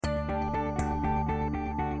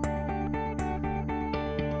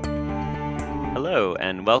Hello,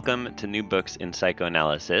 and welcome to New Books in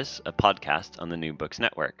Psychoanalysis, a podcast on the New Books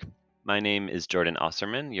Network. My name is Jordan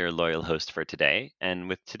Osserman, your loyal host for today, and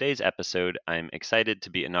with today's episode, I'm excited to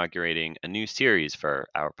be inaugurating a new series for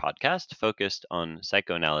our podcast focused on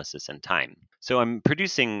psychoanalysis and time. So I'm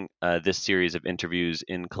producing this series of interviews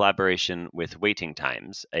in collaboration with Waiting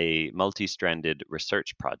Times, a multi-stranded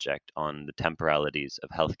research project on the temporalities of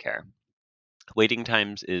healthcare. Waiting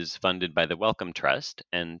Times is funded by the Wellcome Trust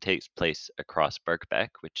and takes place across Birkbeck,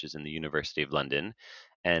 which is in the University of London,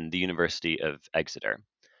 and the University of Exeter.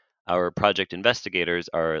 Our project investigators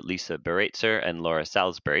are Lisa Beretzer and Laura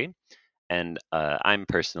Salisbury, and I'm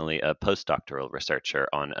personally a postdoctoral researcher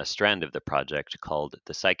on a strand of the project called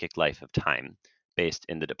The Psychic Life of Time, based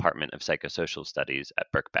in the Department of Psychosocial Studies at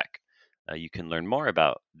Birkbeck. You can learn more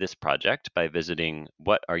about this project by visiting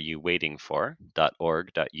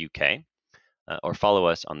whatareyouwaitingfor.org.uk or follow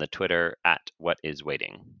us on the Twitter at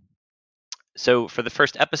 @whatiswaiting. So, for the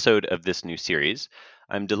first episode of this new series,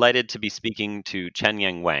 I'm delighted to be speaking to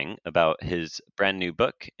Chenyang Wang about his brand new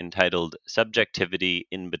book entitled Subjectivity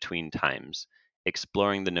in Between Times,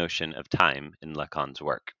 Exploring the Notion of Time in Lacan's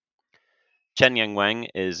Work. Chenyang Wang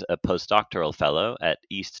is a postdoctoral fellow at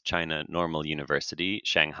East China Normal University,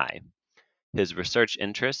 Shanghai. His research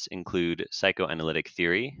interests include psychoanalytic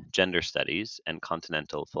theory, gender studies, and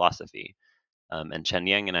continental philosophy. And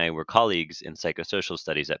Chenyang and I were colleagues in psychosocial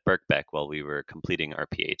studies at Birkbeck while we were completing our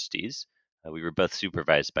PhDs. We were both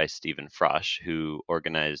supervised by Stephen Frosch, who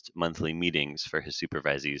organized monthly meetings for his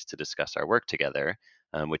supervisees to discuss our work together,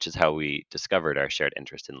 which is how we discovered our shared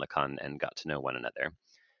interest in Lacan and got to know one another.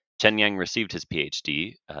 Chenyang received his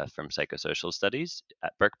PhD from psychosocial studies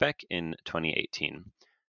at Birkbeck in 2018.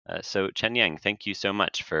 So Chenyang, thank you so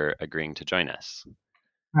much for agreeing to join us.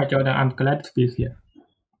 Hi, Jordan. I'm glad to be here.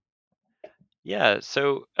 Yeah,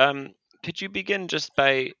 so could you begin just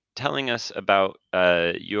by telling us about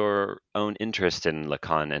your own interest in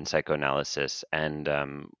Lacan and psychoanalysis and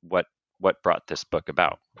what brought this book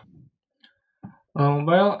about?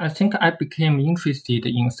 Well, I think I became interested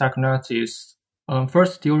in psychoanalysis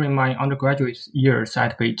first during my undergraduate years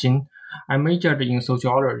at Beijing. I majored in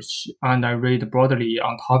sociology and I read broadly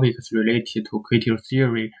on topics related to critical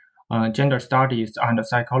theory, gender studies, and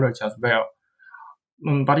psychology as well.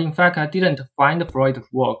 But in fact, I didn't find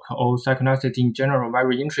Freud's work or psychoanalysis in general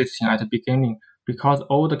very interesting at the beginning because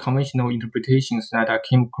all the conventional interpretations that I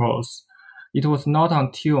came across. It was not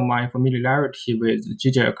until my familiarity with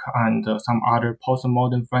Zizek and some other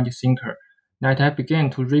postmodern French thinker that I began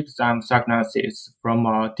to re-examine psychoanalysis from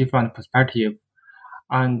a different perspective,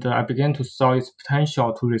 and I began to saw its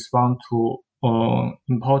potential to respond to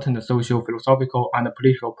important social, philosophical, and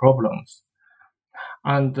political problems.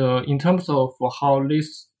 And in terms of how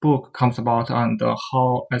this book comes about and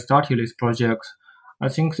how I started this project, I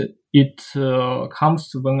think that it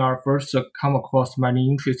comes when I first come across many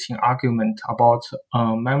interesting arguments about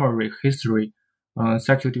memory, history,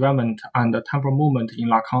 sexual development, and temporal movement in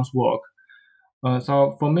Lacan's work.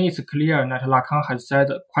 So for me, it's clear that Lacan has said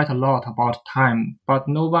quite a lot about time, but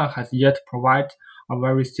no one has yet provided a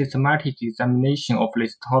very systematic examination of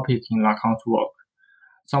this topic in Lacan's work.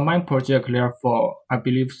 So my project, therefore, I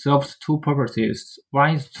believe serves two purposes.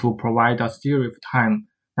 One is to provide a theory of time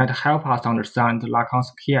that help us understand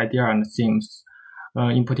Lacan's key idea and themes,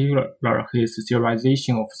 in particular his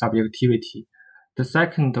theorization of subjectivity. The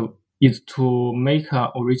second is to make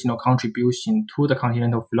an original contribution to the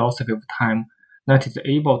continental philosophy of time that is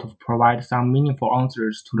able to provide some meaningful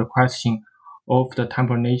answers to the question of the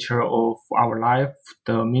temporal nature of our life,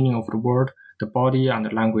 the meaning of the world, the body, and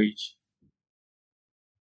the language.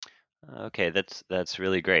 Okay, that's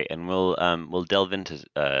really great, and we'll delve into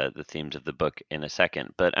the themes of the book in a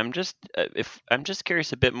second. But I'm just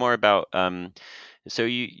curious a bit more about so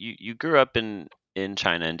you grew up in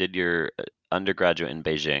China and did your undergraduate in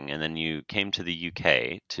Beijing, and then you came to the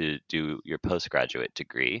UK to do your postgraduate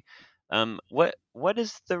degree. What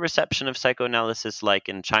is the reception of psychoanalysis like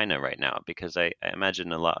in China right now? Because I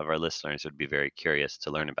imagine a lot of our listeners would be very curious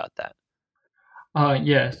to learn about that.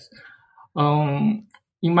 Yes. Um,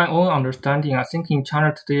 in my own understanding, I think in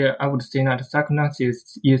China today, I would say that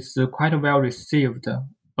psychoanalysis is quite well received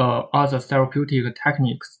as a therapeutic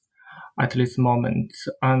techniques at this moment.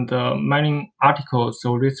 And many articles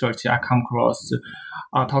or research I come across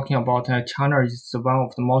are talking about China is one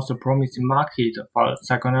of the most promising market for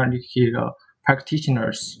psychoanalytic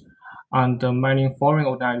practitioners. And many foreign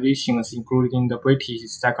organizations, including the British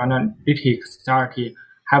Psychoanalytic Society,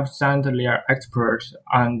 have sent their experts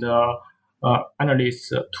and analysts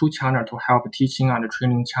to China to help teaching and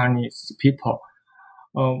training Chinese people.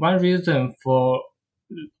 One reason for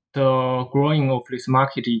the growing of this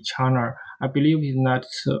market in China, I believe is that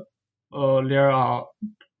there are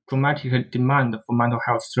dramatic demand for mental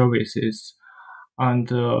health services, and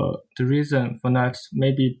the reason for that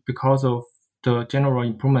maybe because of the general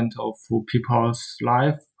improvement of people's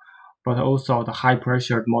life, but also the high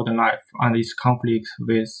pressured modern life and its conflict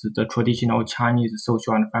with the traditional Chinese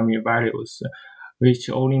social and family values, which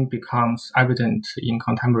only becomes evident in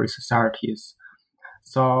contemporary societies.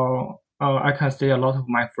 So I can say a lot of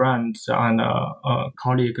my friends and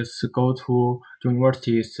colleagues go to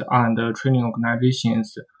universities and training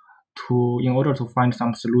organizations in order to find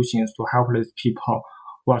some solutions to help these people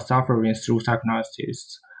who are suffering through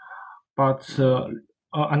psychosis. But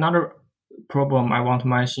another problem I want to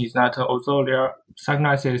mention is that although their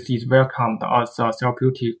psychoanalysis is welcomed as a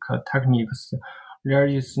therapeutic techniques, there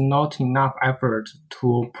is not enough effort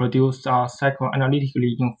to produce a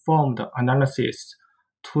psychoanalytically informed analysis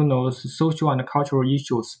to know the social and cultural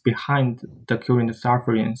issues behind the current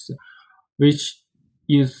sufferings, which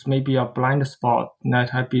is maybe a blind spot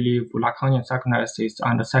that I believe Lacanian psychoanalysis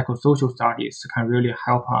and psychosocial studies can really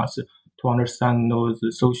help us to understand those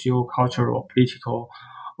social, cultural, political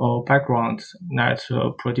backgrounds that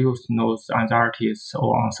produce those anxieties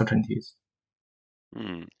or uncertainties.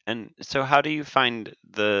 And so, how do you find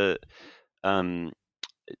the um,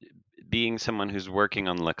 being someone who's working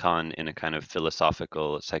on Lacan in a kind of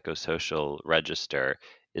philosophical, psychosocial register?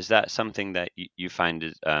 Is that something that you find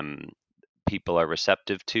is, people are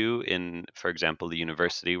receptive to in, for example, the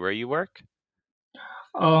university where you work?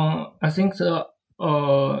 I think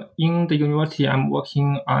in the university I'm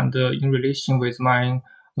working and in relation with my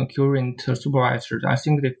current supervisors, I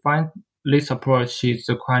think they find this approach is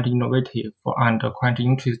quite innovative and quite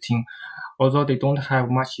interesting, although they don't have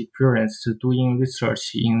much experience doing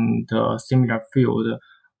research in the similar field,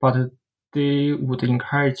 but they would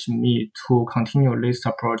encourage me to continue these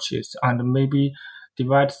approaches and maybe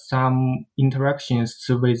divide some interactions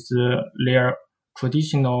with their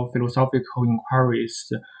traditional philosophical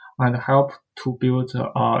inquiries and help to build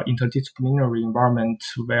an interdisciplinary environment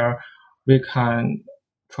where we can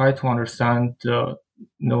try to understand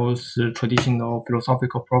those traditional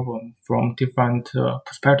philosophical problems from different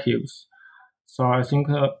perspectives. So I think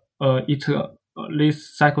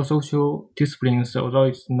these psychosocial disciplines, although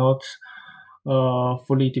it's not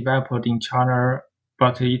fully developed in China,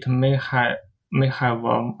 but it may have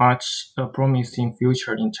a much promising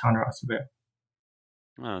future in China as well.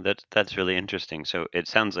 Oh, that's really interesting. So it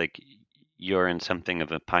sounds like you're in something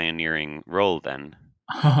of a pioneering role then.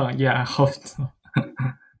 Yeah, I hope so.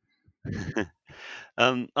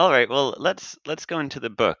 All right. Well, let's go into the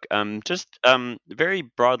book. Just very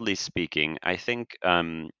broadly speaking, I think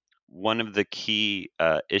one of the key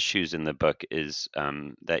issues in the book is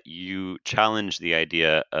that you challenge the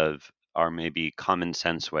idea of our maybe common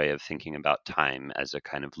sense way of thinking about time as a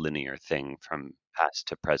kind of linear thing from past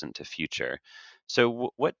to present to future.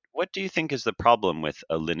 So, what do you think is the problem with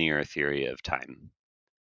a linear theory of time?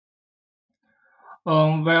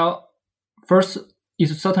 Well, first,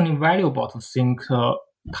 it's certainly valuable to think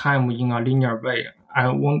time in a linear way. I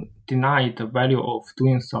won't deny the value of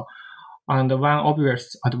doing so. And one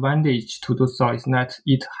obvious advantage to do so is that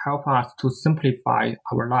it helps us to simplify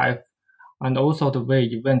our life and also the way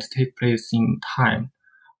events take place in time.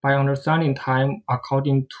 By understanding time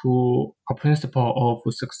according to a principle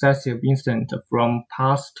of successive instant from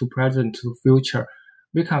past to present to future,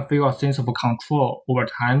 we can feel a sense of control over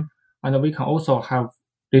time, and we can also have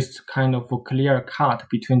this kind of clear cut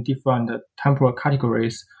between different temporal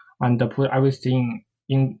categories and put everything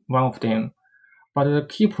in one of them. But the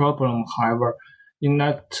key problem, however, is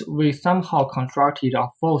that we somehow constructed a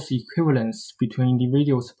false equivalence between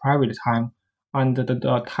individuals' private time and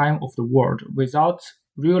the time of the world without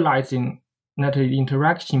realizing that the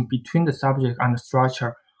interaction between the subject and the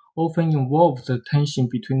structure often involves the tension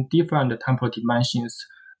between different temporal dimensions,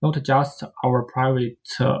 not just our private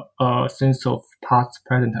sense of past,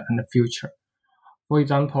 present, and future. For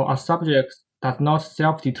example, a subject does not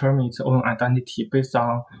self-determine its own identity based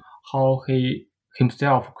on how he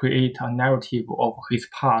himself creates a narrative of his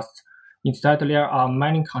past. Instead, there are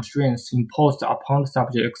many constraints imposed upon the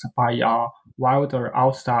subjects by a wilder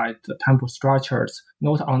outside temporal structures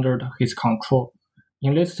not under his control.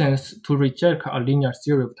 In this sense, to reject a linear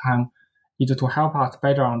theory of time is to help us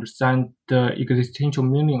better understand the existential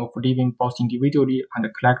meaning of living both individually and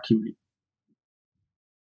collectively.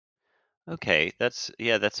 Okay, that's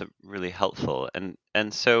a really helpful.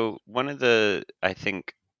 And so one of the, I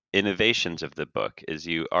think, innovations of the book is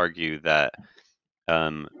you argue that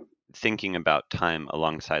um, thinking about time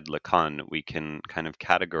alongside Lacan, we can kind of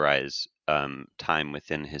categorize time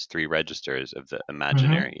within his three registers of the Mm-hmm.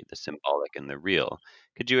 imaginary, the symbolic, and the real.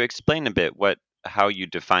 Could you explain a bit how you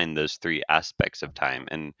define those three aspects of time?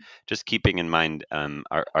 And just keeping in mind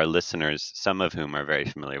our listeners, some of whom are very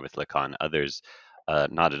familiar with Lacan, others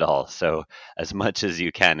not at all. So, as much as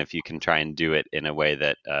you can, if you can try and do it in a way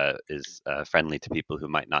that is friendly to people who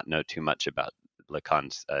might not know too much about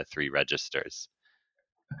Lacan's three registers.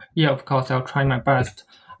 Yeah, of course, I'll try my best.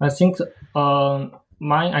 I think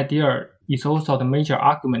my idea is also the major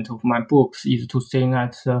argument of my books is to say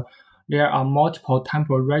that there are multiple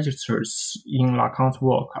temporal registers in Lacan's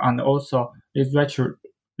work, and also these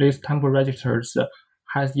temporal registers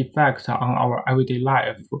has effects on our everyday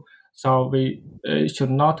life. So we should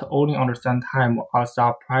not only understand time as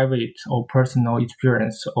a private or personal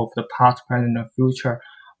experience of the past, present, and future,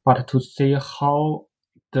 but to see how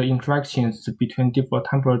the interactions between different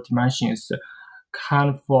temporal dimensions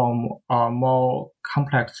can form more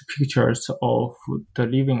complex pictures of the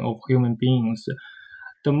living of human beings.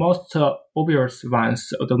 The most obvious ones,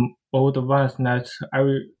 or the ones that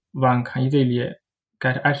everyone can easily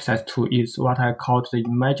get access to, is what I call the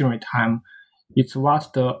imaginary time. It's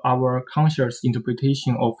what our conscious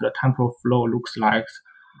interpretation of the temporal flow looks like.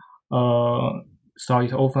 Uh, so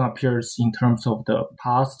it often appears in terms of the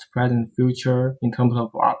past, present, future, in terms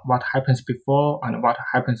of what happens before and what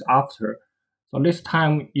happens after. So this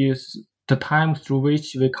time is the time through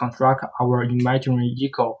which we construct our imaginary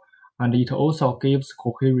ego, and it also gives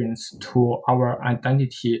coherence to our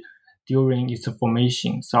identity during its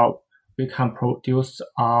formation. So we can produce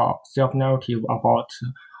a self-narrative about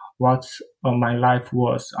what my life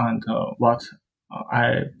was and what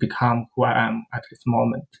I become who I am at this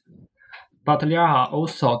moment. But there are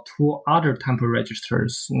also two other temporal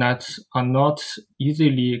registers that are not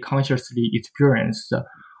easily consciously experienced.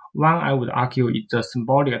 One, I would argue, is the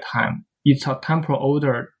symbolic time. It's a temporal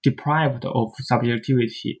order deprived of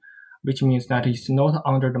subjectivity, which means that it's not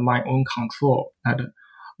under my own control. That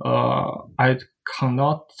I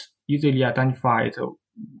cannot easily identify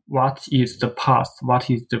what is the past, what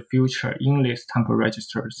is the future in these temporal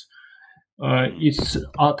registers. It's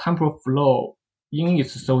a temporal flow in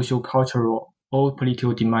its social, cultural, or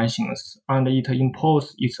political dimensions, and it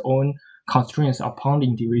imposes its own constraints upon the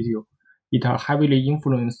individual. It heavily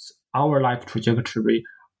influences our life trajectory,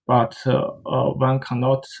 but one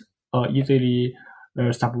cannot easily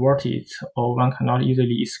subvert it, or one cannot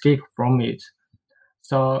easily escape from it.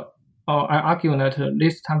 So I argue that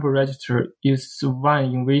this temporal register is one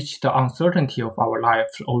in which the uncertainty of our life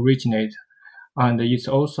originates, and it's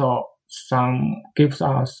also gives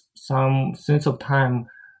us some sense of time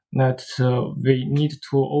that we need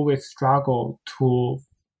to always struggle to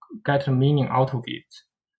get a meaning out of it.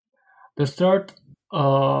 The third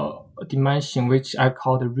dimension, which I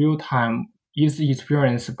call the real time, is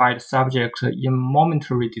experienced by the subject in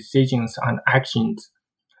momentary decisions and actions.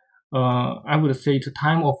 I would say the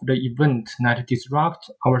time of the event that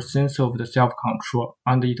disrupt our sense of the self-control,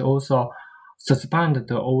 and it also suspend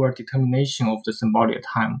the overdetermination of the symbolic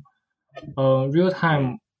time. Real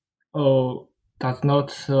time uh, does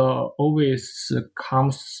not always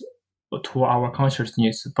comes to our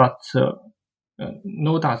consciousness, but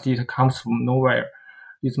nor does it comes from nowhere.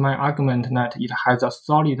 It's my argument that it has a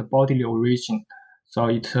solid bodily origin, so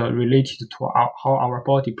it related to how our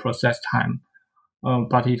body process time.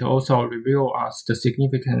 But it also reveals us the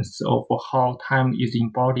significance of how time is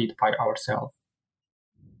embodied by ourselves.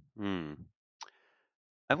 Hmm.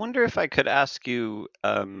 I wonder if I could ask you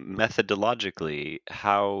methodologically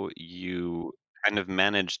how you kind of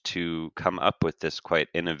managed to come up with this quite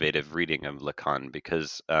innovative reading of Lacan,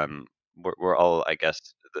 because we're all, I guess,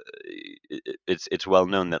 it's well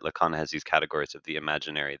known that Lacan has these categories of the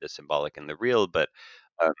imaginary, the symbolic, and the real, but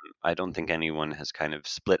um, I don't think anyone has kind of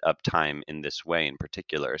split up time in this way in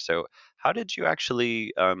particular. So, how did you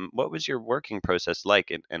actually? What was your working process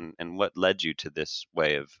like, and what led you to this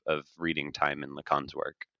way of reading time in Lacan's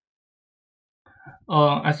work?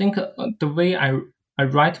 I think the way I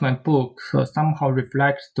write my book somehow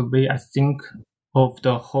reflects the way I think of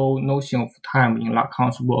the whole notion of time in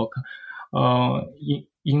Lacan's work.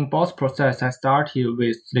 In both process, I started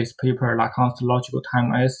with this paper, Lacan's Logical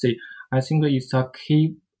Time Essay. I think it's a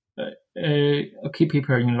key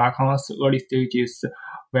paper in Lacan's early stages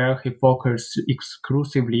where he focused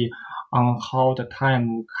exclusively on how the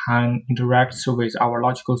time can interact with our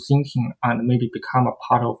logical thinking and maybe become a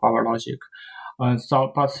part of our logic.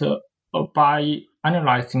 By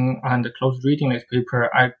analyzing and close reading this paper,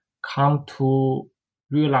 I come to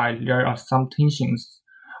realize there are some tensions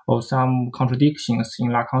or some contradictions in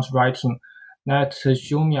Lacan's writing that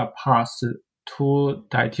show me a path to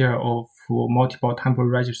the idea of multiple temporal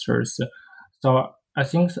registers So I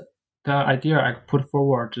think the idea I put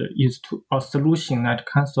forward is to a solution that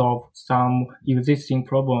can solve some existing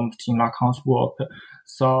problems in Lacan's work.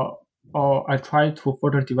 So I try to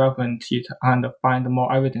further develop it and find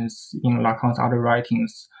more evidence in Lacan's other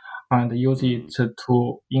writings and use it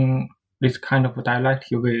to in this kind of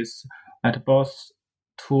dialectic ways that both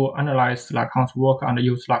to analyze Lacan's work and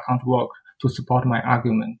use Lacan's work to support my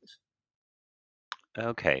argument.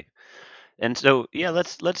 Okay. And so, yeah,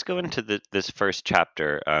 let's go into this first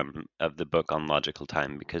chapter of the book on logical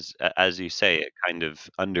time because, as you say, it kind of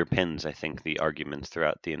underpins, I think, the arguments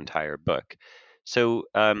throughout the entire book. So,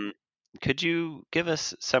 could you give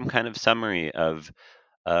us some kind of summary of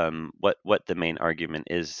what the main argument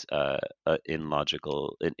is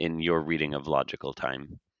in your reading of logical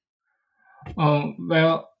time?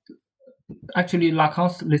 Well, actually,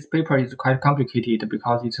 Lacan's this paper is quite complicated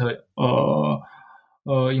because it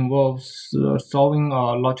involves solving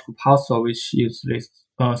a logical puzzle, which is this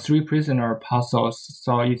three prisoner puzzles.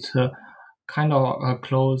 So it's kind of a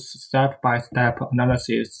close step-by-step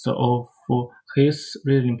analysis of his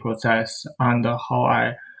reading process and how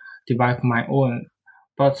I develop my own.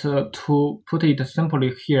 But to put it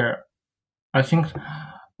simply here, I think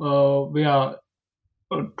we are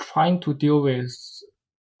trying to deal with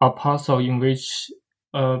a puzzle in which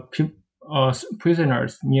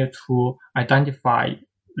prisoners need to identify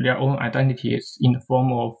their own identities in the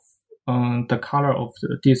form of the color of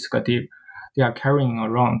the disc they are carrying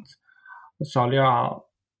around. So there are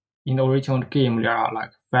in the original game there are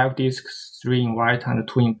like 5 discs, 3 in white and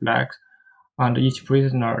 2 in black, and each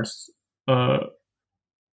prisoners can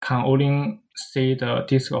only see the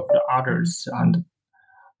disc of the others. And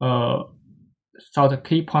so the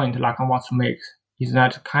key point Lacan wants to make is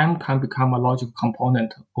that time can become a logical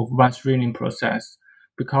component of one's reasoning process,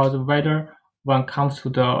 because whether one comes to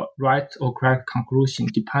the right or correct conclusion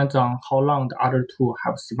depends on how long the other two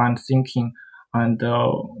have spent thinking and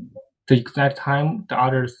the exact time the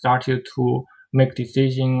others started to make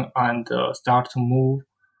decision and start to move.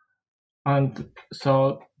 And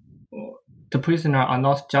so the prisoner are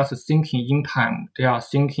not just thinking in time, they are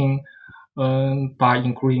thinking by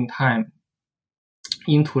including time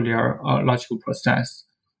into their logical process.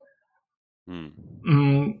 And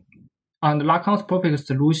Lacan's perfect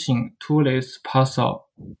solution to this puzzle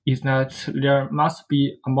is that there must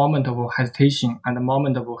be a moment of hesitation and a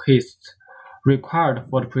moment of haste required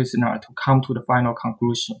for the prisoner to come to the final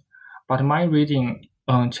conclusion. But my reading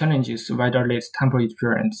challenges whether these temporal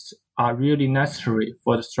experiences are really necessary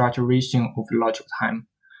for the structuration of logical time.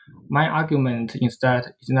 My argument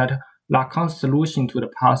instead is that Lacan's solution to the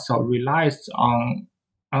puzzle relies on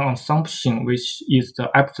an assumption which is the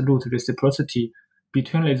absolute reciprocity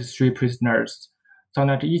between these three prisoners, so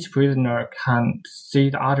that each prisoner can see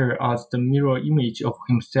the other as the mirror image of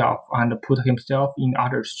himself and put himself in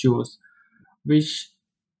others' shoes, which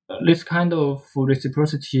this kind of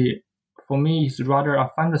reciprocity for me is rather a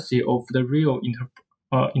fantasy of the real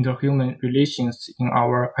interhuman relations in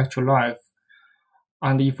our actual life.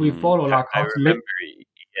 And if we follow I Lacan's remember,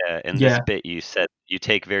 yeah, in this yeah, bit you said you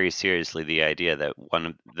take very seriously the idea that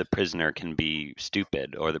the prisoner can be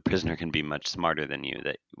stupid or the prisoner can be much smarter than you,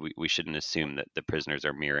 that we shouldn't assume that the prisoners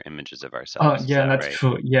are mirror images of ourselves. Is yeah, that that's right?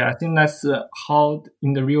 true. Yeah, I think that's how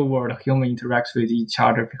in the real world human interacts with each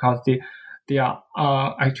other, because they are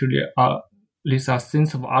actually there's a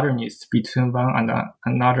sense of otherness between one and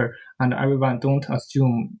another, and everyone don't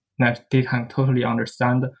assume that they can totally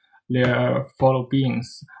understand their fellow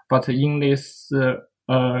beings. But in this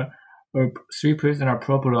three prisoner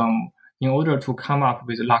problem, in order to come up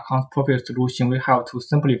with Lacan's perfect solution, we have to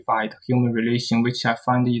simplify the human relation, which I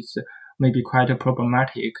find is maybe quite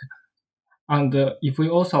problematic. And if we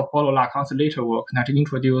also follow Lacan's later work that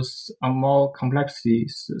introduce more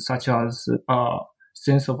complexities, such as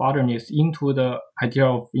sense of otherness, into the idea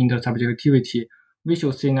of intersubjectivity, we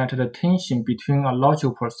should see that the tension between a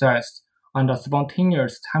logical process and a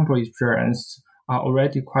spontaneous temporal experience are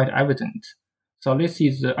already quite evident. So this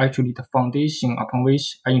is actually the foundation upon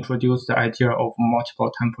which I introduced the idea of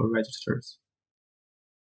multiple temporal registers.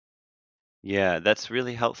 Yeah, that's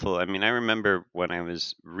really helpful. I mean, I remember when I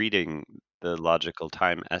was reading the logical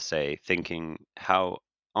time essay thinking how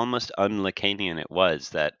almost un-Lacanian it was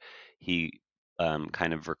that he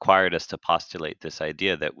kind of required us to postulate this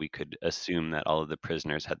idea that we could assume that all of the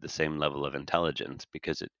prisoners had the same level of intelligence,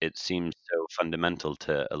 because it seems so fundamental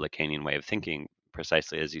to a Lacanian way of thinking,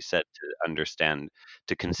 precisely as you said, to understand,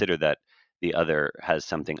 to consider that the other has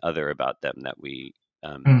something other about them that we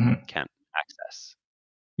Mhm. can't access.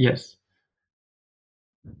 Yes.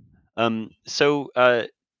 So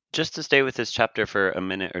just to stay with this chapter for a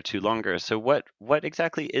minute or two longer, so what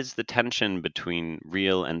exactly is the tension between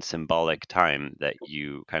real and symbolic time that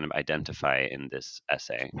you kind of identify in this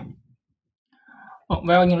essay?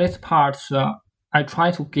 Well, in this part, I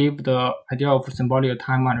try to give the idea of symbolic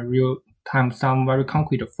time and real time some very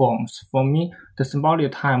concrete forms. For me, the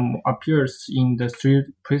symbolic time appears in the three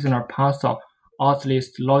prisoner puzzle as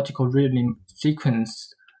this logical rhythm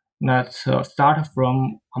sequence that start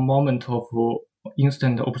from a moment of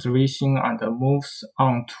instant observation and moves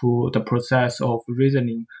on to the process of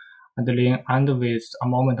reasoning and then end with a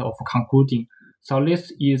moment of concluding. So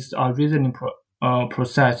this is a reasoning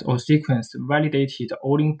process or sequence validated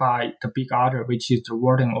only by the big other, which is the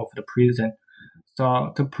warden of the prison.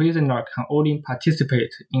 So the prisoner can only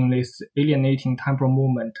participate in this alienating temporal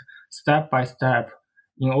movement step by step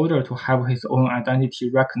in order to have his own identity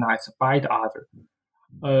recognized by the other.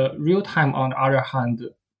 Real time, on the other hand,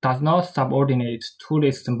 does not subordinate to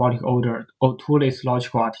this symbolic order or to this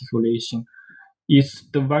logical articulation. It's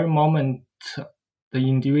the very moment the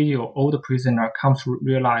individual or the prisoner comes to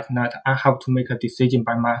realize that I have to make a decision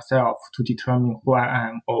by myself to determine who I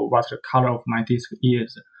am or what the color of my disc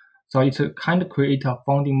is. So it kind of creates a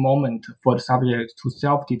founding moment for the subject to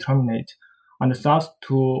self-determine and thus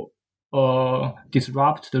to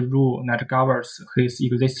disrupt the rule that governs his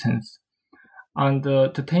existence. And the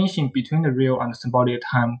tension between the real and symbolic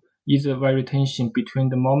time is a very tension between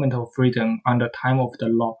the moment of freedom and the time of the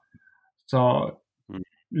law. So Mm.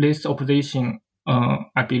 this opposition,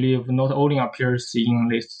 I believe, not only appears in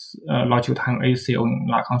this logical time essay or in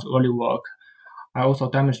Lacan's early work. I also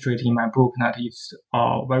demonstrate in my book that it's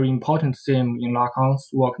a very important theme in Lacan's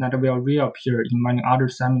work that will reappear in many other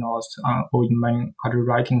seminars or in many other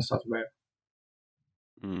writings as well.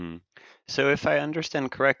 Mm. So, if I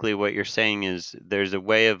understand correctly, what you're saying is there's a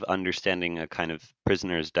way of understanding a kind of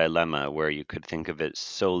prisoner's dilemma where you could think of it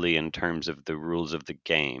solely in terms of the rules of the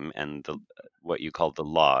game and what you call the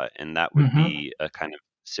law, and that would Mm-hmm. be a kind of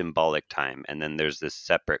symbolic time. And then there's this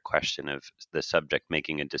separate question of the subject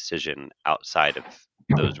making a decision outside of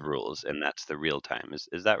those rules, and that's the real time.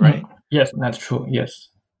 Is that right? Yes, that's true. Yes.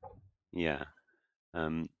 Yeah.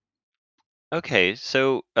 Um, Okay,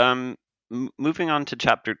 so moving on to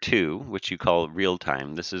chapter two, which you call real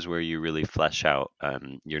time. This is where you really flesh out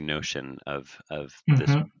your notion of this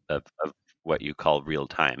Mm-hmm. of what you call real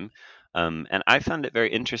time. And I found it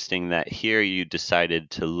very interesting that here you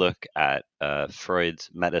decided to look at Freud's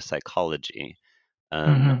metapsychology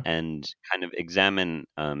Mm-hmm. and kind of examine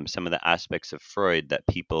some of the aspects of Freud that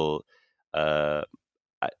people uh,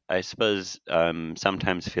 I suppose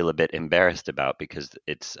sometimes feel a bit embarrassed about because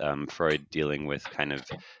it's Freud dealing with kind of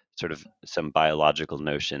sort of some biological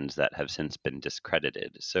notions that have since been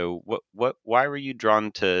discredited. So, why were you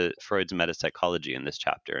drawn to Freud's metapsychology in this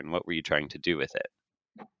chapter, and what were you trying to do with it?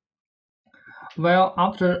 Well,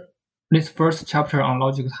 after this first chapter on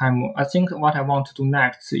logical time, I think what I want to do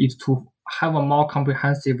next is to have a more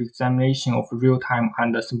comprehensive examination of real time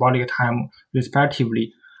and symbolic time,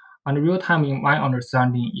 respectively. And real time, in my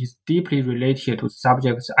understanding, is deeply related to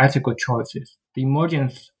subjects' ethical choices, the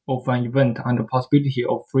emergence of an event, and the possibility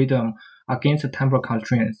of freedom against temporal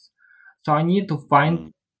constraints. So I need to find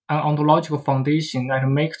Mm, an ontological foundation that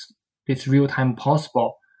makes this real time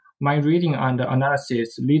possible. My reading and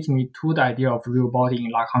analysis leads me to the idea of real body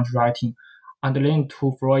in Lacan's writing, and then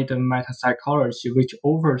to Freud's metapsychology, which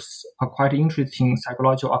offers a quite interesting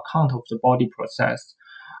psychological account of the body process.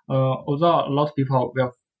 Although a lot of people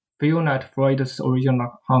will feel that Freud's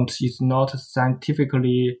original account is not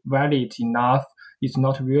scientifically valid enough, it's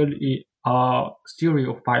not really a theory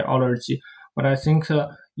of biology, but I think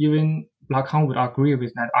even Lacan would agree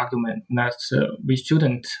with that argument that we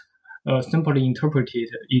shouldn't simply interpreted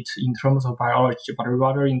it in terms of biology, but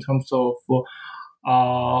rather in terms of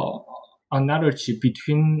uh, analogy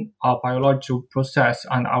between a biological process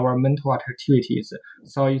and our mental activities.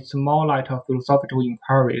 So it's more like a philosophical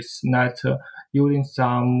inquiries that using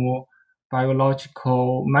some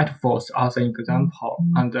biological metaphors as an example,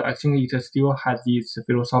 and I think it still has its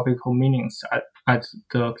philosophical meanings at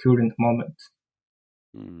the current moment.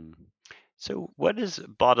 mm. So, what is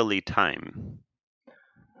bodily time?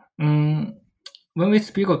 Mm, when we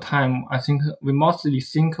speak of time, I think we mostly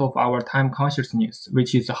think of our time consciousness,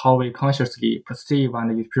 which is how we consciously perceive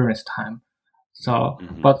and experience time. So,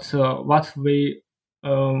 Hmm. but what we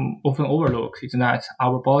often overlook is that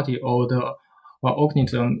our body or the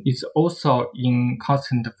organism is also in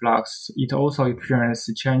constant flux. It also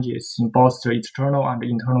experiences changes in both the external and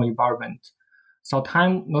internal environment. So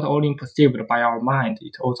time not only perceived by our mind,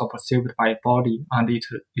 it also perceived by body, and it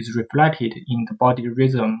is reflected in the body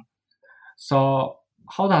rhythm. So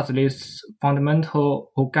how does this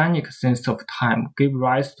fundamental organic sense of time give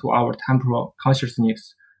rise to our temporal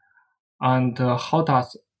consciousness? And how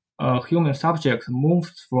does a human subject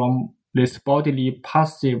move from this bodily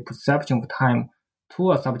passive perception of time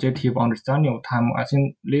to a subjective understanding of time? I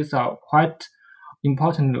think these are quite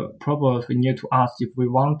important problems we need to ask if we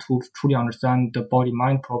want to truly understand the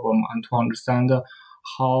body-mind problem and to understand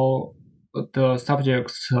how the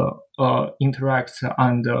subjects interact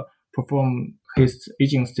and perform his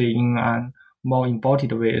agency in a more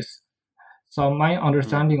embodied ways. So my Mm.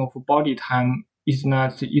 understanding of body time is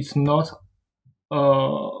that it's not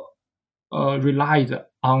uh, relied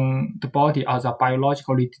on the body as a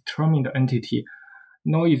biologically determined entity,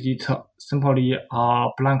 nor is it simply a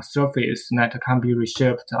blank surface that can be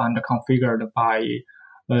reshaped and configured by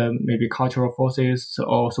maybe cultural forces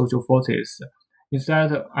or social forces.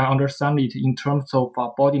 Instead, I understand it in terms of a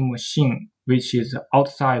body machine, which is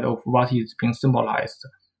outside of what is being symbolized,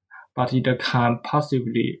 but it can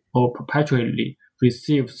passively or perpetually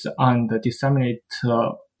receive and disseminate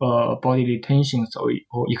bodily tensions or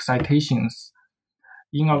excitations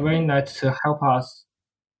in a way Hmm. that help us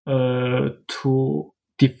to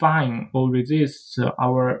define or resist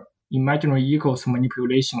our imaginary ego's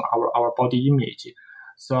manipulation of our body image.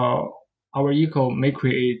 So our ego may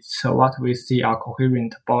create what we see a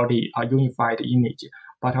coherent body, a unified image,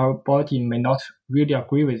 but our body may not really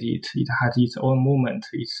agree with it. It has its own movement,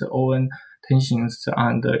 its own tensions,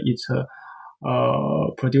 and it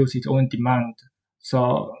produce its own demand.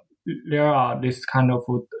 So there are this kind of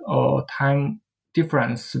time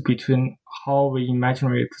difference between how we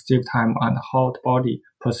imaginary perceive time and how the body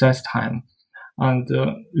process time. And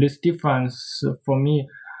this difference for me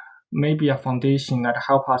may be a foundation that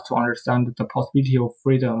help us to understand the possibility of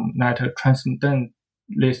freedom that transcend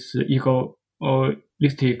this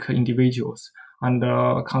egoistic individuals and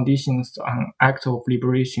conditions an act of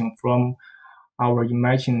liberation from our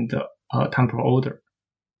imagined temporal order.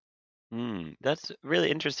 That's really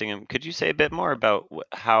interesting. Could you say a bit more about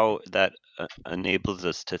how that enables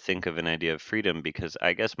us to think of an idea of freedom? Because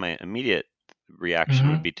I guess my immediate reaction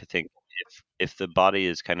would Mhm. be to think if the body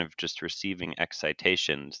is kind of just receiving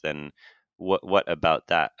excitations, then what about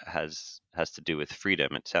that has to do with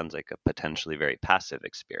freedom? It sounds like a potentially very passive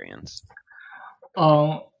experience.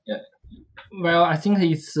 Uh, well, I think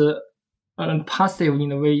it's passive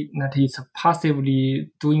in a way that it's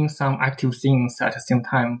passively doing some active things at the same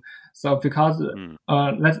time. So because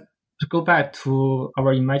Mm, let's go back to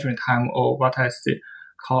our imaginary time or what I say,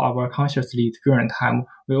 call our consciously experienced time,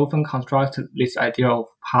 we often construct this idea of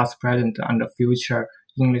past, present, and the future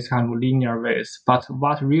in this kind of linear ways. But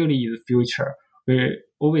what really is future? We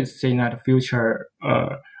always say that future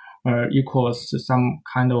equals some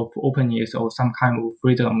kind of openness or some kind of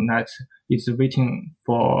freedom that is waiting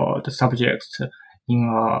for the subjects in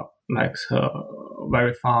a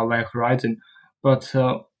very far away horizon. But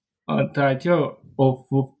the idea of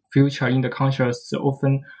future in the conscious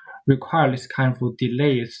often require this kind of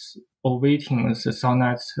delays or waitings so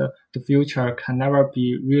that the future can never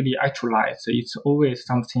be really actualized. It's always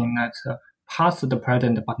something that past the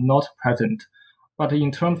present but not present. But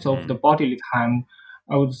in terms of the mm, bodily time,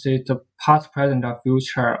 I would say the past, present, and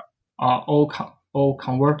future are all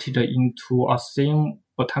converted into a same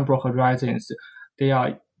temporal horizons. They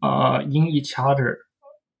are in each other,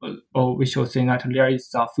 or we should say that there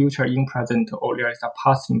is a future in present, or there is a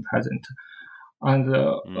past in present. And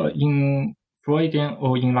mm, in Freudian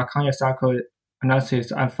or in Lacan's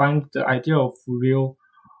psychoanalysis, I find the idea of real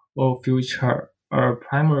or future are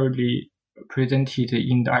primarily presented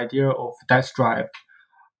in the idea of death drive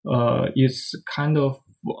is kind of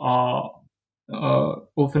uh,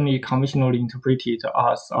 often conventionally interpreted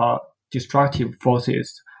as destructive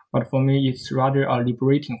forces. But for me, it's rather a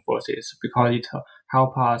liberating forces because it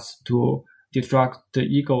help us to distract the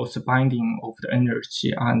ego's binding of the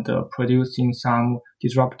energy and producing some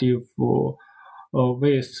disruptive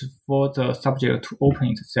ways for the subject to open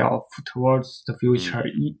itself towards the future,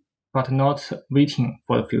 mm. but not waiting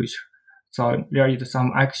for the future. So there is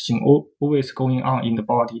some action always going on in the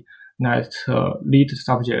body that lead the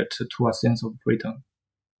subject to a sense of freedom.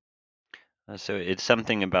 So it's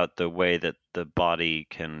something about the way that the body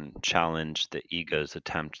can challenge the ego's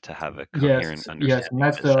attempt to have a coherent Yes, yes, understanding of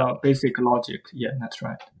that's the itself. basic logic. Yeah, that's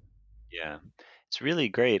right. Yeah, it's really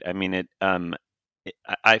great. I mean,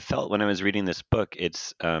 I felt when I was reading this book,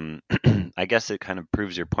 I guess it kind of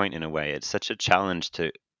proves your point in a way. It's such a challenge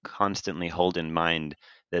to constantly hold in mind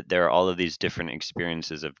that there are all of these different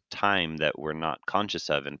experiences of time that we're not conscious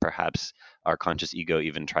of, and perhaps our conscious ego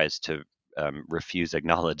even tries to refuse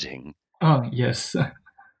acknowledging. Yes.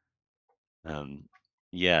 Um,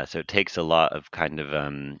 Yeah, so it takes a lot of kind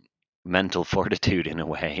of mental fortitude in a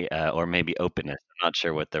way, or maybe openness. I'm not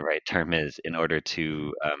sure what the right term is, in order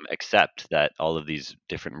to accept that all of these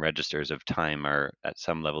different registers of time are at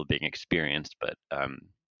some level being experienced, but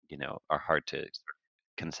are hard to sort of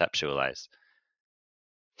conceptualize.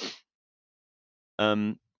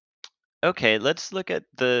 Um, okay, let's look at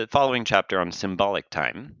the following chapter on symbolic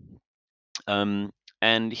time. Um,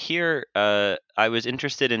 and here, I was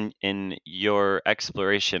interested in your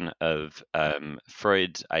exploration of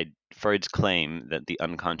Freud's claim that the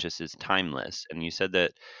unconscious is timeless, and you said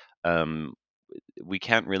that um, we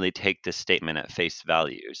can't really take this statement at face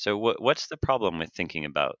value. So, what's the problem with thinking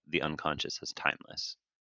about the unconscious as timeless?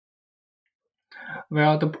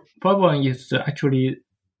 Well, the problem is actually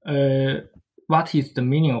what is the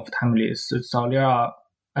meaning of timeless? So there are,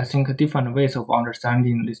 I think, different ways of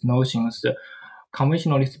understanding these notions.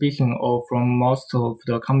 Conventionally speaking, or from most of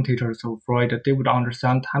the commentators of Freud, they would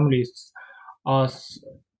understand timeless as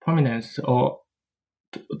permanence, or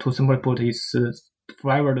to simply put, is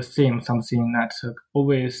forever the same, something that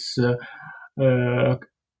always uh,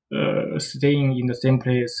 staying in the same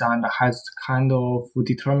place and has kind of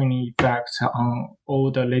determining effect on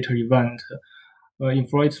all the later event. In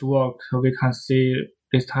Freud's work, we can see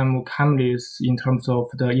this time timeless in terms of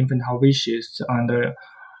the infantile wishes and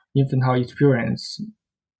infantile experience.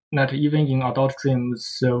 That even in adult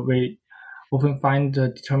dreams, we often find the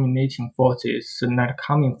determining forces not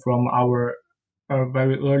coming from our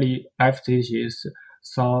very early life stages.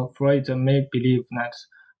 So Freud may believe that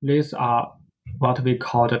these are what we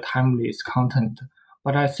call the timeless content.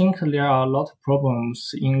 But I think there are a lot of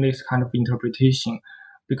problems in this kind of interpretation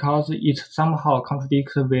because it somehow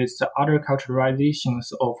contradicts with other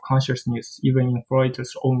culturalizations of consciousness, even in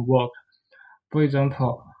Freud's own work. For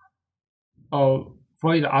example, uh,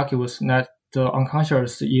 Freud argues that the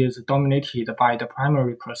unconscious is dominated by the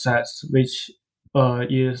primary process, which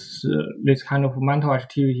is this kind of mental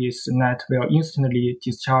activities that will instantly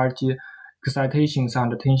discharge excitations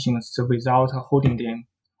and tensions without holding them.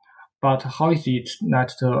 But how is it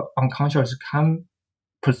that the unconscious can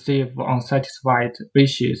perceive unsatisfied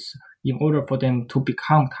wishes in order for them to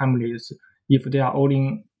become timeless if they are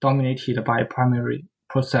only dominated by primary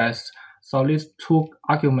process? So these two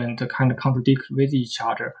arguments kind of contradict with each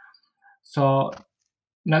other. So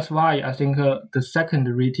that's why I think the second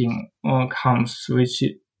reading comes, which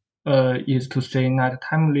is to say that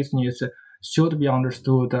timelessness should be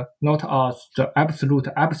understood not as the absolute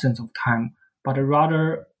absence of time, but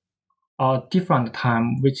rather a different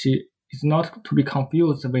time, which is not to be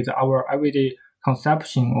confused with our everyday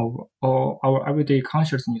conception of or our everyday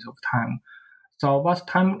consciousness of time. So what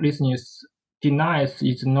timelessness denies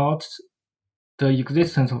is not the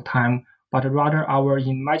existence of time, but rather our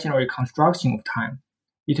imaginary construction of time.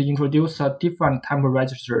 It introduces a different temporal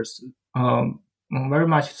registers, very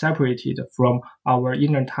much separated from our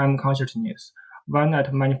inner time consciousness, one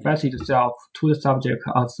that manifests itself to the subject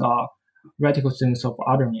as a radical sense of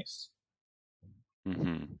otherness.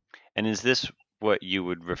 Hmm. And is this what you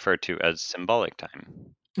would refer to as symbolic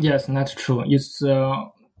time? Yes, that's true. It's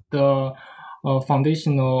the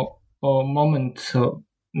foundational moment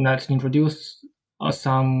that introduced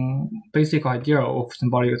some basic idea of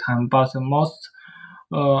symbolic time, but most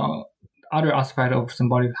uh, other aspect of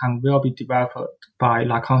symbolic time will be developed by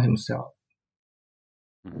Lacan himself.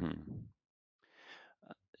 Hmm.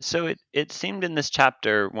 So it seemed in this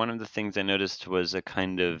chapter, one of the things I noticed was a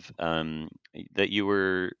kind of that you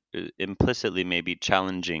were implicitly maybe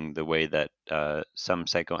challenging the way that some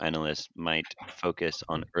psychoanalysts might focus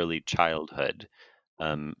on early childhood.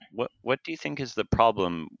 What do you think is the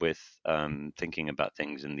problem with thinking about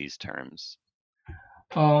things in these terms?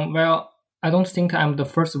 Well, I don't think I'm the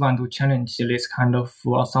first one to challenge this kind of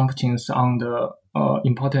assumptions on the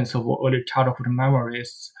importance of early childhood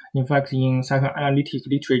memories. In fact, in psychoanalytic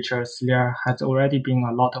literatures, there has already been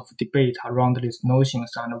a lot of debate around these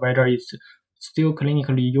notions and whether it's still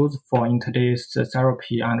clinically useful in today's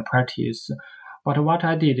therapy and practice. But what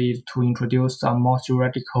I did is to introduce a more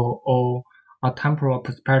theoretical or a temporal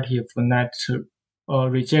perspective that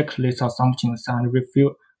reject these assumptions and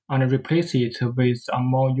refute and replace it with a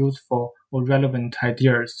more useful or relevant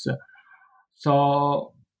ideas.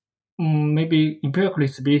 So maybe empirically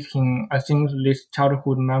speaking, I think this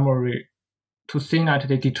childhood memory to say that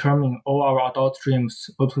they determine all our adult dreams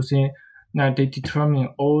or to say that they determine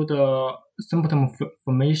all the symptom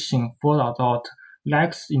formation for the adult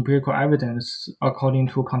lacks empirical evidence according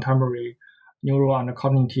to contemporary neuro and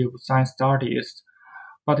cognitive science studies.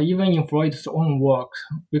 But even in Freud's own work,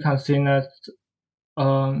 we can say that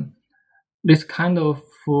um, this kind of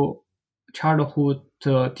childhood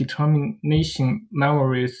determination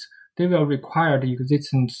memories, they will require the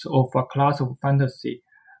existence of a class of fantasy,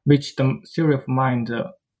 which the theory of mind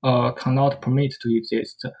cannot permit to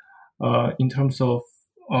exist. In terms of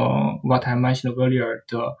what I mentioned earlier,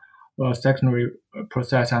 the secondary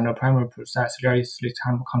process and the primary process, there is this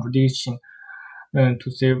kind of contradiction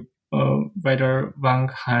to say whether one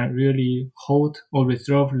can really hold or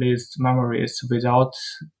reserve these memories without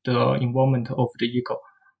the involvement of the ego.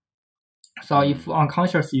 So if Mm.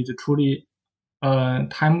 unconscious is truly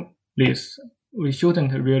timeless, we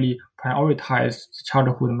shouldn't really prioritize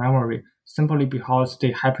childhood memory simply because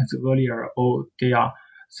they happened earlier or they are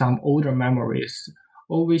some older memories,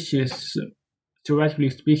 all which is, theoretically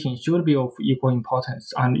speaking, should be of equal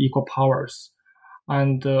importance and equal powers.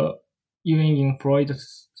 And even in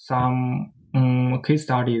Freud's some case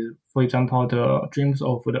studies, for example, the dreams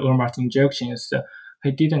of the Irma's injections,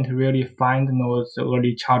 he didn't really find those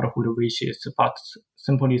early childhood wishes, but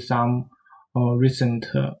simply some recent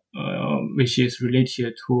wishes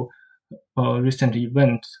related to recent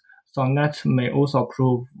events. So that may also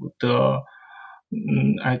prove the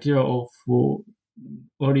idea of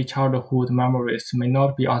early childhood memories may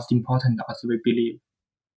not be as important as we believe.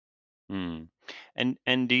 Mm.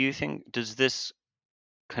 And do you think does this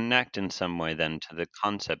connect in some way then to the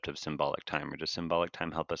concept of symbolic time, or does symbolic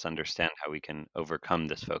time help us understand how we can overcome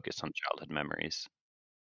this focus on childhood memories?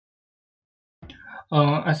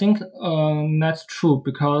 I think that's true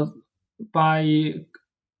because by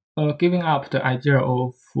giving up the idea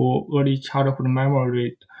of early childhood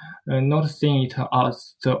memory, not seeing it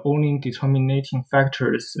as the only determining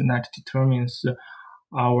factors that determines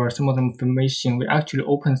our symptom formation, we actually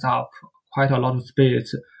opens up quite a lot of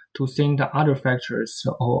space to seeing the other factors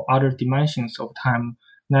or other dimensions of time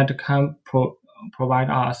that can provide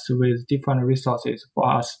us with different resources for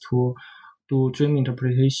us to do dream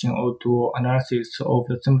interpretation or do analysis of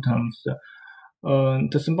the symptoms.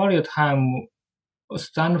 The symbolic time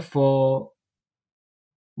stand for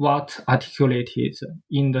what articulated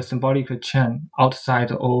in the symbolic chain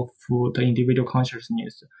outside of the individual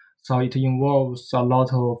consciousness. So it involves a lot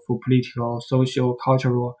of political, social,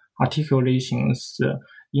 cultural articulations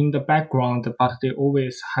in the background, but they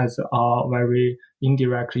always has a very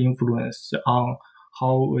indirect influence on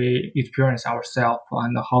how we experience ourselves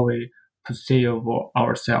and how we perceive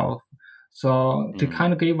ourselves. So they Mm.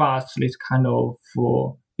 kind of give us this kind of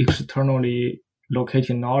externally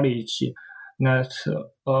located knowledge that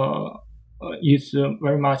is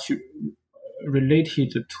very much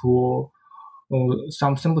related to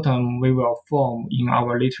some symptom we will form in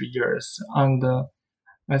our later years. And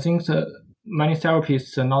I think that many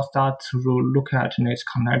therapists now start to look at these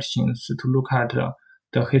connections, to look at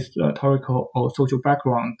the historical or social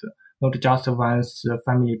background, not just one's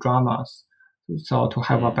family dramas. So to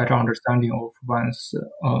have a Mm. better understanding of one's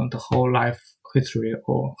the whole life history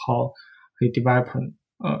or how he developed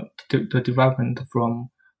the development from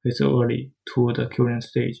his early to the current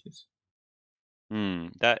stages.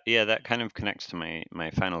 Mm. That yeah, that kind of connects to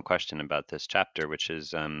my final question about this chapter, which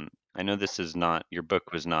is I know this is not your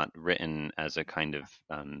book was not written as a kind of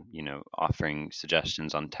offering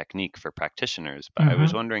suggestions on technique for practitioners, but I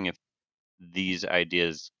was Mhm. wondering if these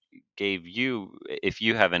ideas gave you if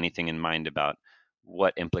you have anything in mind about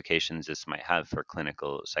what implications this might have for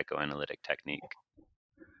clinical psychoanalytic technique.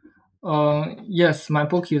 Yes, my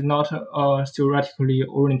book is not theoretically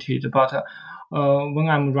oriented, but when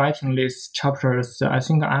I'm writing these chapters, I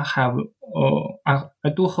think I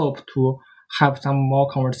do hope to have some more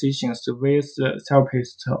conversations with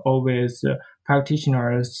therapists or with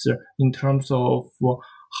practitioners in terms of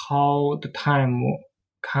how the time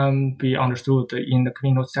can be understood in the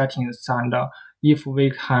clinical settings, and if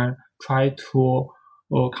we can try to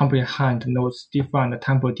comprehend those different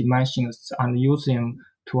temporal dimensions and use them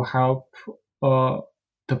to help uh,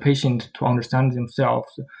 the patient to understand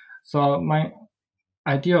themselves. So my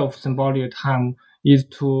idea of symbolic time is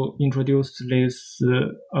to introduce this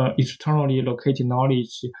externally located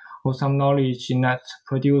knowledge or some knowledge that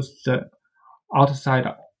produced outside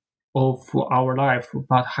of our life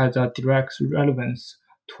but has a direct relevance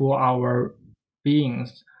to our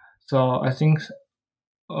beings. So I think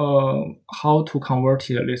uh, how to convert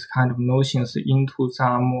these kind of notions into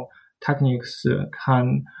some techniques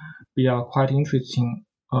can be a quite interesting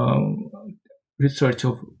research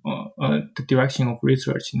of the direction of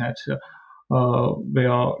research that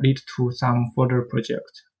will lead to some further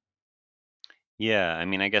project. Yeah, I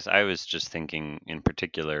mean, I guess I was just thinking in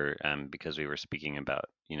particular, because we were speaking about,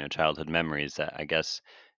 childhood memories, that I guess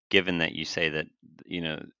given that you say that,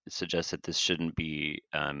 it suggests that this shouldn't be,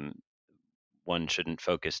 one shouldn't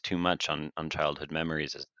focus too much on childhood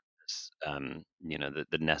memories as as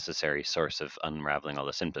the necessary source of unraveling all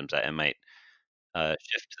the symptoms, that it might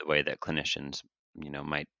shift the way that clinicians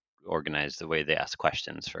might organize the way they ask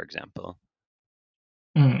questions, for example.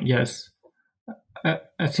 Yes,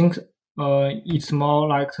 I think it's more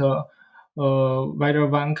like whether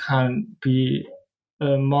one can be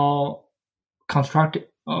more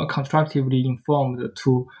constructively informed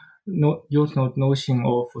to use no notion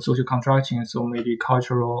of social constructions or maybe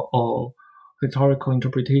cultural or historical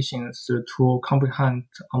interpretations to comprehend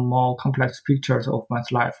a more complex pictures of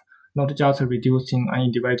one's life, not just reducing an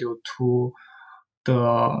individual to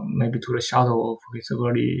the shadow of his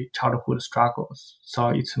early childhood struggles. So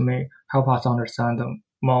it may help us understand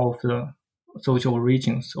more of the social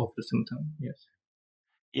origins of the symptom. Yes.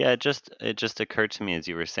 Yeah, it just occurred to me as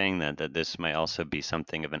you were saying that this might also be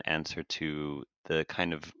something of an answer to the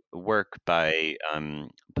kind of work by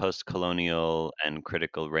post-colonial and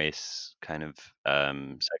critical race kind of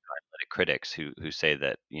psychoanalytic critics who say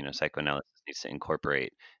that psychoanalysis needs to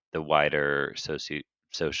incorporate the wider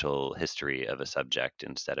social history of a subject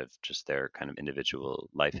instead of just their kind of individual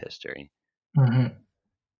life history. Mm-hmm.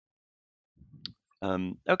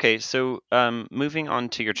 Okay, so moving on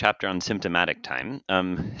to your chapter on symptomatic time,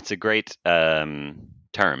 it's a great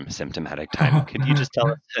term, symptomatic time. Could you just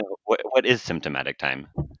tell us what is symptomatic time?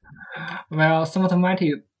 Well,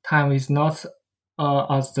 symptomatic time is not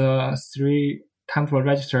as the three temporal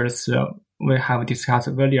registers we have discussed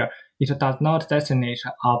earlier. It does not designate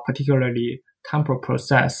a particularly temporal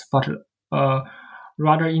process, but uh,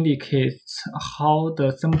 rather indicates how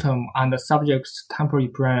the symptom and the subject's temporal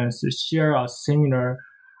experience share a similar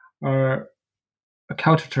uh,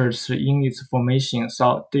 characters in its formation.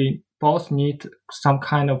 So they both need some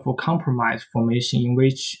kind of compromise formation in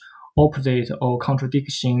which opposite or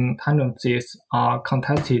contradiction tendencies are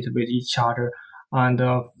contested with each other and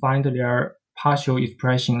find their partial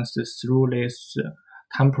expressions through this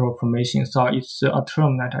temporal formation. So it's a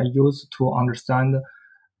term that I use to understand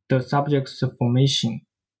the subject's formation.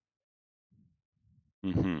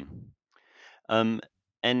 hmm Um,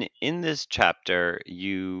 and in this chapter,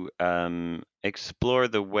 you explore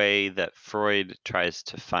the way that Freud tries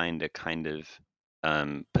to find a kind of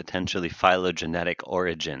potentially phylogenetic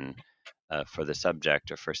origin for the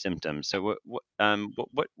subject or for symptoms. So,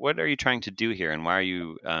 what are you trying to do here, and why are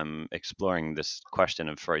you exploring this question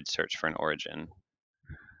of Freud's search for an origin?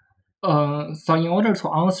 So in order to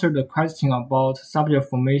answer the question about subject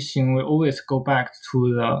formation, we always go back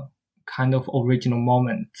to the kind of original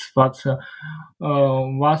moment. But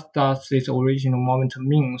what does this original moment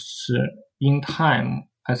means in time?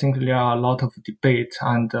 I think there are a lot of debate,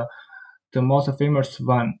 and the most famous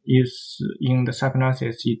one is in the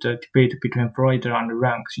psychoanalysis, is the debate between Freud and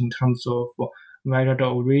Rank in terms of whether the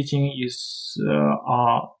origin is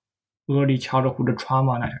a early childhood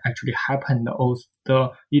trauma that actually happened, or the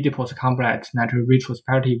Oedipus complex that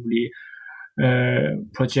retrospectively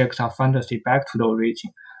projects a fantasy back to the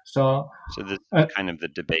origin. So, So this uh, is kind of the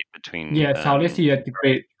debate between yeah, so this is a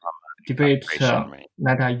debate migration, right?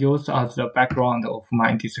 that I use as the background of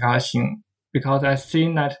my discussion because I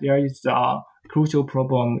think that there is a crucial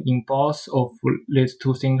problem in both of these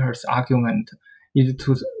two thinkers' argument is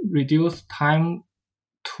to reduce time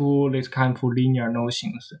to this kind of linear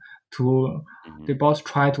notions. To hmm they both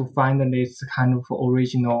try to find this kind of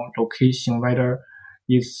original location, whether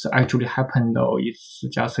it's actually happened or it's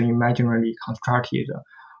just imaginarily constructed.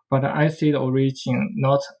 But I see the origin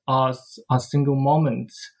not as a single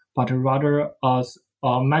moment, but rather as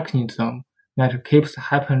a mechanism that keeps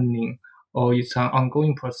happening, or it's an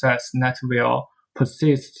ongoing process that will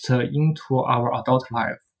persist into our adult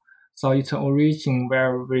life. So it's an origin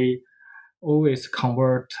where we always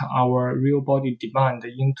convert our real body demand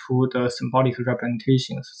into the symbolic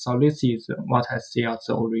representations. So this is what I see as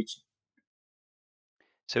the origin.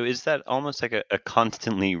 So is that almost like a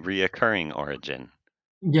constantly reoccurring origin?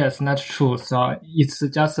 Yes, that's true. So it's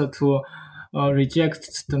just to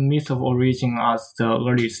reject the myth of origin as the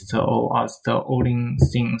earliest or as the only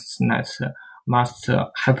things that must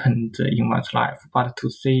happen in one's life, but to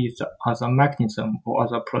see it as a mechanism or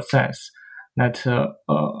as a process that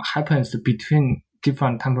happens between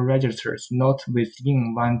different temporal registers, not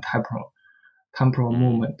within one temporal Mm,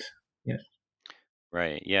 movement. Yes.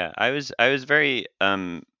 right. Yeah. I was very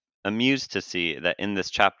amused to see that in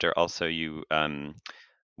this chapter also you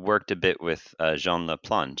worked a bit with Jean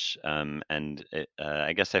Laplanche, and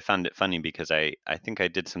I guess I found it funny because I think I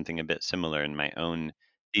did something a bit similar in my own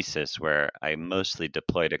thesis where I mostly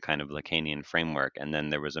deployed a kind of Lacanian framework, and then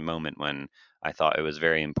there was a moment when I thought it was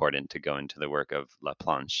very important to go into the work of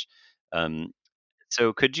Laplanche. Um,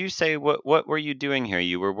 So could you say what were you doing here?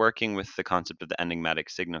 You were working with the concept of the enigmatic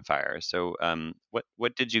signifier. So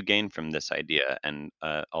what did you gain from this idea, and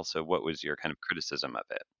also what was your kind of criticism of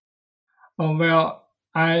it? Well,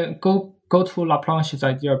 I go to Laplanche's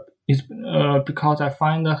idea is because I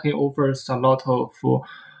find that he offers a lot of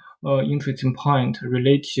interesting point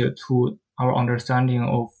related to our understanding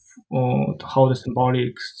of how the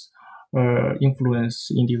symbolics influence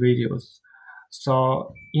individuals.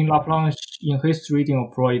 So in Laplanche, in his reading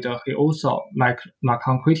of Freud, he also, like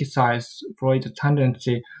Lacan, criticized Freud's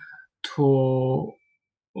tendency to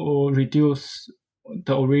reduce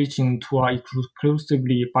the origin to an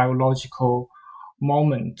exclusively biological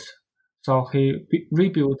moment. So he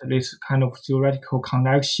rebuilt this kind of theoretical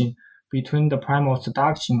connection between the primal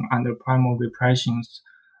seduction and the primal repressions,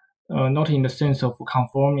 not in the sense of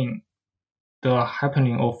conforming the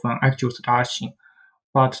happening of an actual seduction,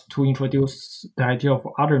 but to introduce the idea of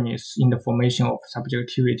otherness in the formation of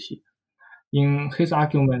subjectivity. In his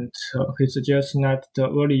argument, he suggests that the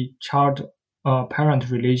early child-parent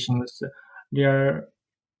relations, there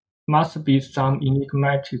must be some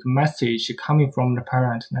enigmatic message coming from the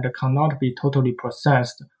parent that cannot be totally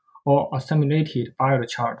processed or assimilated by the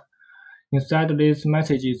child. Instead, these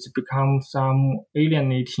messages become some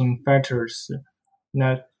alienating factors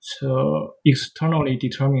that externally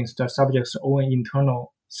determines the subject's own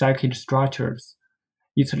internal psychic structures.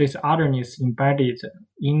 It's this otherness embedded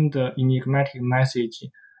in the enigmatic message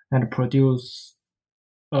that produce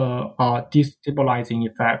a destabilizing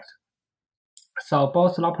effect. So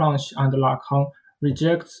both Laplanche and Lacan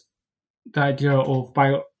reject the idea of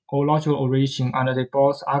biological origin, and they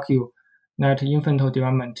both argue that infantile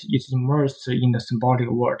development is immersed in the symbolic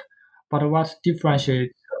world. But what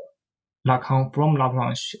differentiates Lacan from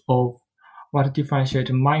Laplanche, or what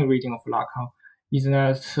differentiates my reading of Lacan, is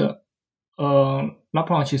that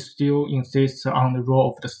Laplanche still insists on the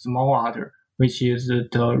role of the small other, which is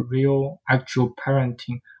the real, actual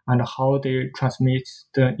parenting and how they transmit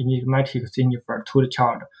the enigmatic signifier to the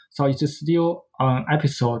child. So it's still an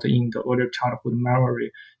episode in the early childhood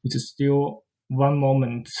memory. It's still one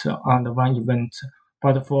moment and one event.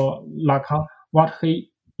 But for Lacan, what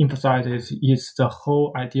he emphasizes is the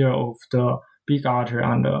whole idea of the big other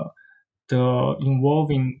and the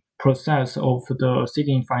involving process of the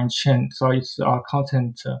signifying chain. So it's a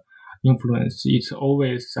constant influence. It's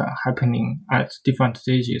always happening at different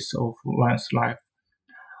stages of one's life.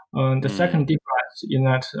 The second difference is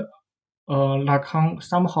that Lacan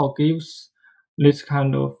somehow gives this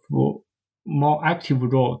kind of more active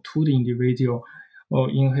role to the individual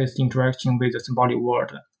in his interaction with the symbolic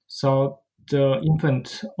world. So the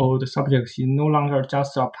infant or the subject is no longer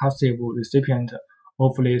just a passive recipient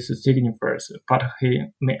of these signifiers, but he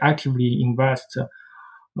may actively invest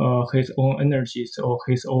his own energies or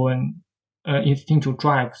his own instinctual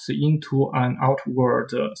drives into an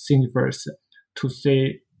outward signifiers to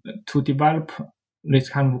say to develop this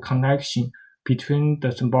kind of connection between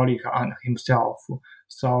the symbolic and himself.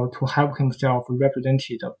 So to have himself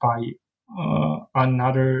represented by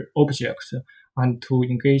another object and to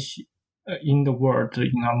engage in the world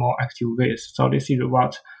in a more active way. So this is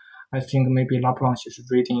what I think maybe Laplanche's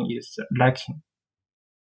reading is lacking.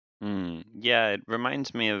 Yeah, it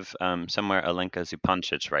reminds me of somewhere Alenka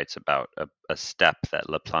Zupancic writes about a step that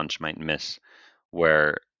Laplanche might miss,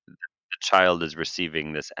 where the child is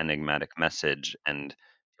receiving this enigmatic message, and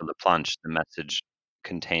for Laplanche, the message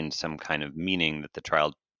contains some kind of meaning that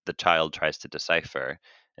the child tries to decipher.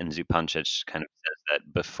 And Zupancic kind of says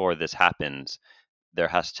that before this happens, there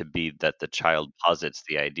has to be that the child posits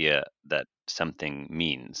the idea that something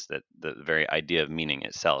means, that the very idea of meaning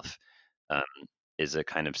itself um, is a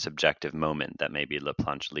kind of subjective moment that maybe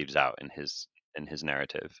Laplanche leaves out in his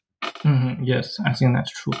narrative. Yes, I think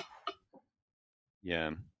that's true.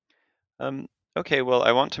 Yeah. Okay, well,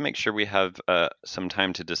 I want to make sure we have some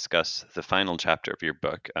time to discuss the final chapter of your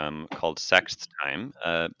book called Sexth Time,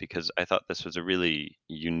 because I thought this was a really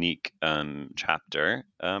unique chapter.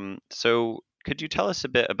 So, could you tell us a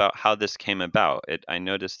bit about how this came about? I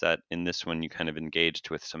noticed that in this one you kind of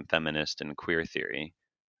engaged with some feminist and queer theory.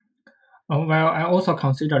 Well, I also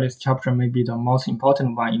consider this chapter maybe the most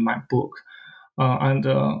important one in my book. And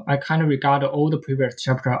I kind of regard all the previous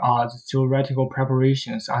chapter as theoretical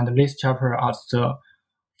preparations, and this chapter as the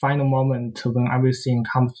final moment when everything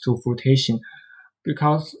comes to fruition.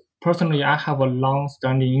 Because personally, I have a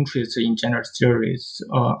long-standing interest in gender theories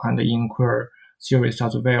and in queer theories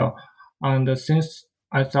as well. And since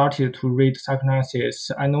I started to read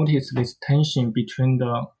psychoanalysis, I noticed this tension between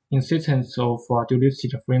the insistence of a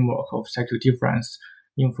dualistic framework of sexual difference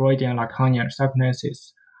in Freudian Lacanian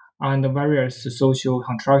psychoanalysis and various social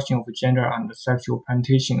construction of gender and sexual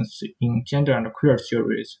orientations in gender and queer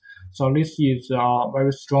theories. So this is a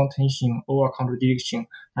very strong tension or contradiction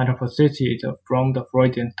that persisted from the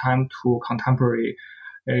Freudian time to contemporary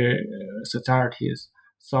societies.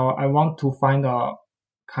 So I want to find a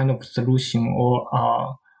kind of solution or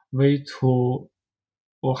a way to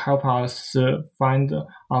or help us find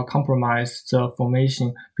a compromise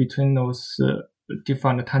formation between those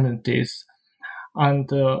different tendencies. And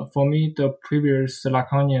for me, the previous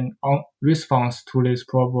Lacanian response to this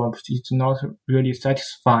problem is not really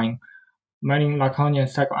satisfying. Many Lacanian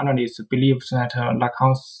psychoanalysts believe that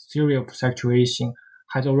Lacan's theory of sexuation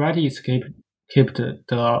has already escaped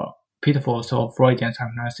the pitfalls of Freudian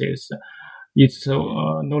psychoanalysis. It's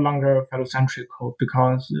no longer phallocentric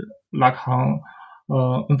because Lacan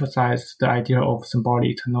emphasized the idea of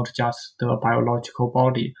symbolic, not just the biological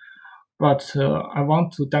body. But I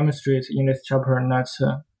want to demonstrate in this chapter that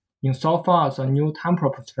insofar as a new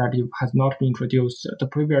temporal perspective has not been introduced, the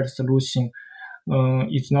previous solution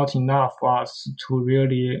is not enough for us to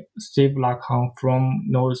really save Lacan from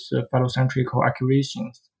those phallocentric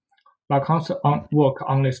accusations. Lacan's work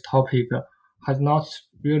on this topic has not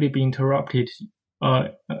really been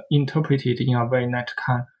interpreted in a way that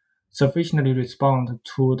can sufficiently respond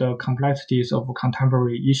to the complexities of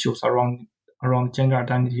contemporary issues around gender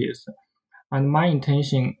identities. And my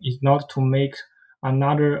intention is not to make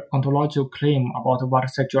another ontological claim about what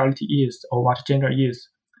sexuality is or what gender is,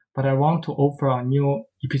 but I want to offer a new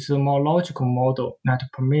epistemological model that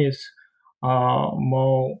permits a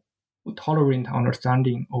more tolerant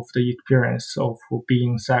understanding of the experience of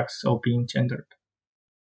being sex or being gendered.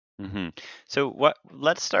 Mm-hmm. So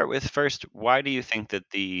let's start with first, why do you think that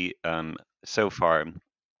so far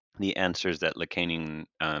the answers that Lacanian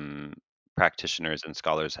practitioners and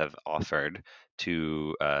scholars have offered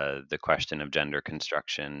to the question of gender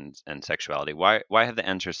constructions and sexuality, why have the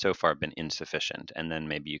answers so far been insufficient? And then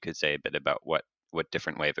maybe you could say a bit about what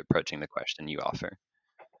different way of approaching the question you offer.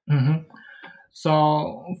 Mm-hmm.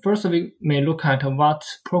 So first we may look at what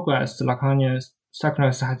progress Lacanian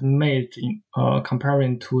psychoanalysis has made in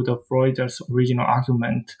comparing to the Freud's original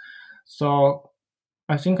argument. So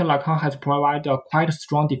I think Lacan has provided a quite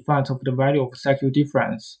strong defense of the value of sexual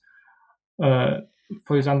difference.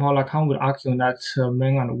 For example, Lacan would argue that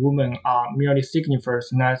men and women are merely signifiers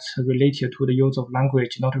that related to the use of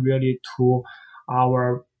language, not really to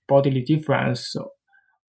our bodily difference.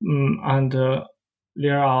 And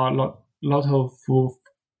there are a lot of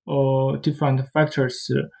different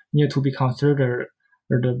factors need to be considered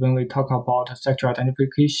when we talk about sexual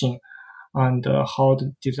identification and how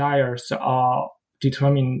the desires are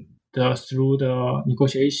determined through the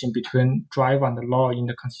negotiation between drive and law in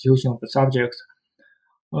the constitution of the subject.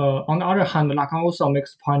 On the other hand, Lacan also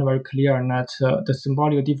makes the point very clear that the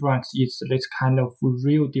symbolic difference is this kind of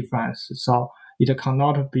real difference, so it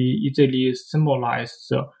cannot be easily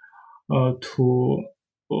symbolized to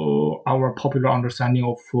our popular understanding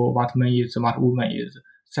of what man is and what woman is.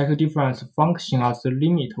 Sexual difference functions as the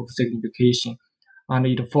limit of signification, and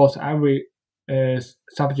it forces every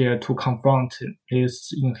subject to confront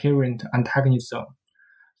this inherent antagonism.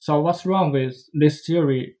 So what's wrong with this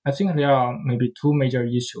theory? I think there are maybe two major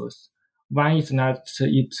issues. One is that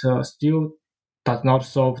it still does not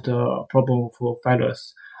solve the problem of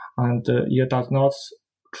phallus, and it does not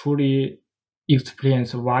truly explain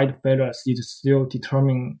why the phallus is still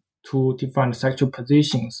determined two different sexual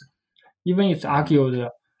positions. Even it's argued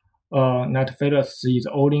that phallus is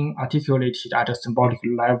only articulated at a symbolic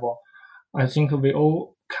level, I think we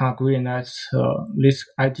all can agree that this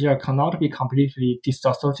idea cannot be completely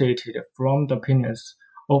disassociated from the penis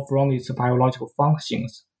or from its biological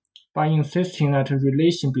functions. By insisting that the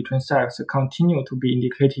relation between sex continue to be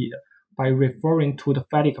indicated by referring to the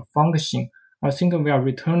phallic function, I think we are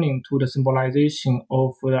returning to the symbolization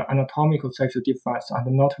of the anatomical sexual difference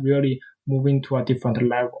and not really moving to a different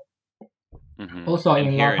level. Mm-hmm. Also, and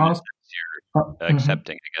in here, Lacan's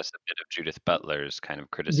accepting, I guess, a bit of Judith Butler's kind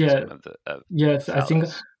of criticism of yes, I think,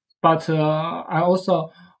 phallus. but I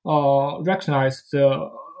also recognize the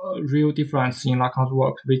real difference in Lacan's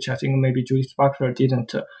work, which I think maybe Judith Butler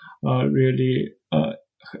didn't really.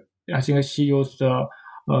 I think she used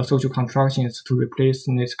social constructions to replace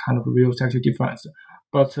this kind of real sexual difference.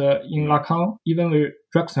 But in Lacan, even we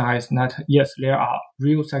recognize that yes, there are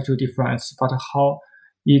real sexual difference, but how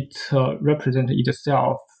it represents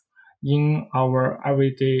itself in our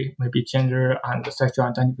everyday maybe gender and sexual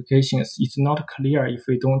identifications, it's not clear if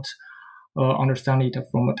we don't understand it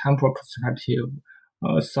from a temporal perspective.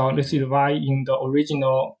 So this is why in the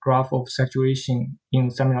original graph of sexuation in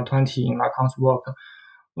Seminar 20 in Lacan's work,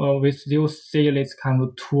 we still see this kind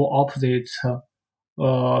of two opposite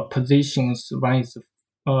positions. One is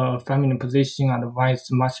feminine position and one is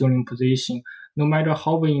masculine position. No matter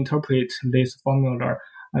how we interpret this formula,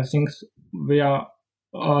 I think we are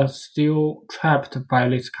still trapped by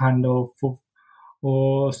this kind of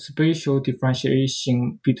spatial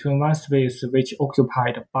differentiation between one space which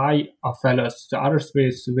occupied by a phallus, the other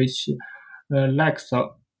space which lacks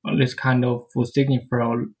this kind of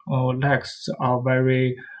signifier or lacks a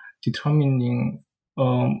very determining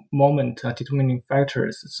determining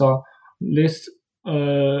factors. So this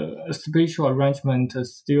spatial arrangement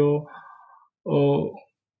still uh,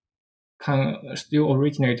 can still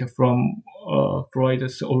originate from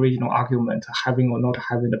Freud's original argument, having or not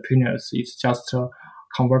having the penis. It's just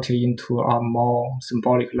converted into a more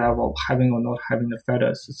symbolic level, having or not having the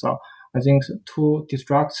feathers. So I think to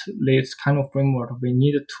destruct this kind of framework, we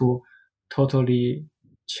need to totally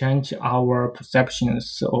change our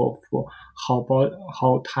perceptions of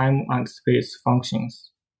how time and space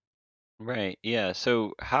functions. Right. Yeah.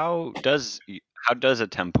 So how does a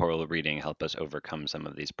temporal reading help us overcome some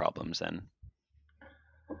of these problems then?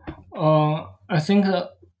 I think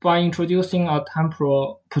by introducing a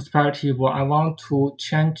temporal perspective, I want to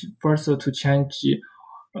change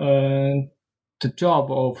the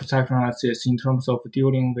job of psychoanalysis in terms of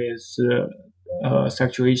dealing with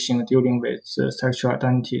sexuation, dealing with sexual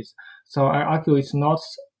identities. So I argue it's not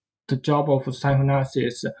the job of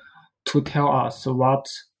psychoanalysis to tell us what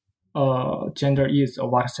gender is or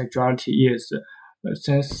what sexuality is,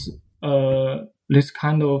 since this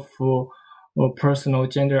kind of personal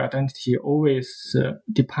gender identity always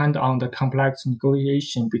depend on the complex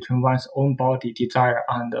negotiation between one's own body desire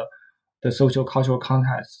and the social cultural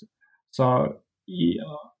context. So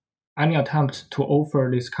any attempt to offer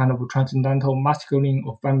this kind of transcendental masculine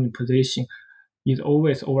or feminine position is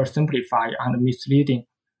always oversimplified and misleading.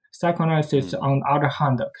 Psychoanalysis, on the other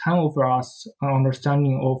hand, can offer us an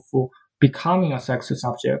understanding of becoming a sex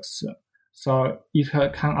subject. So it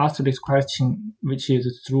can ask this question, which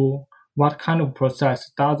is through what kind of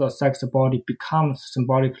process does a sex body become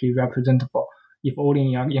symbolically representable, if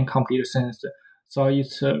only in an incomplete sense? So it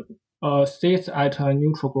stays at a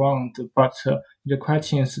neutral ground, but the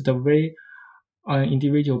question is the way an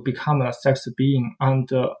individual becomes a sex being, and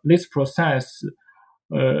this process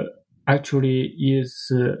uh, actually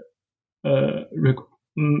is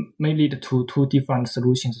may lead to two different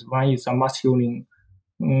solutions. One is a masculine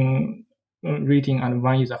reading, and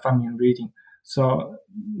one is a feminine reading. So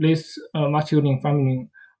this masculine feminine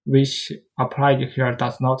which applied here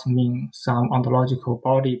does not mean some ontological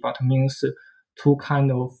body, but means two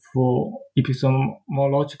kind of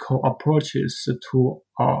epistemological approaches to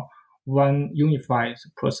one unified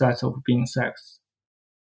process of being sex.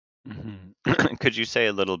 Could you say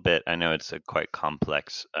a little bit? I know it's a quite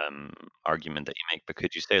complex argument that you make, but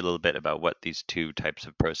could you say a little bit about what these two types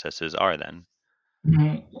of processes are then?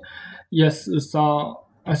 Mhm. Yes, so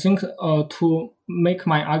I think to make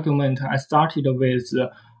my argument, I started with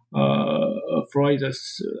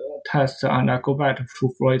Freud's test, and I go back to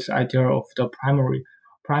Freud's idea of the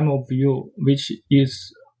primal view, which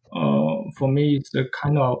is for me it's a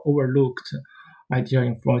kind of overlooked idea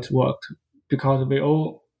in Freud's work, because we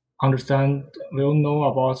all know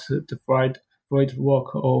about the Freud's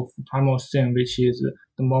work of primal sin, which is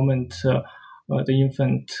the moment the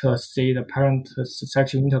infant see the parent's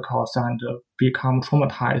sexual intercourse and become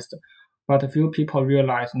traumatized. But few people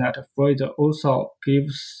realize that Freud also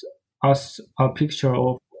gives us a picture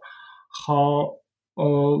of how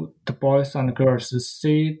the boys and girls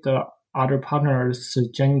see the other partner's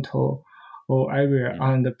genital or area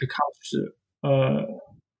and becomes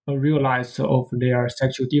realize of their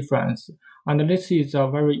sexual difference. And this is a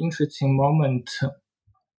very interesting moment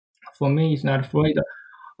for me, is that Freud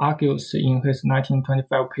argues in his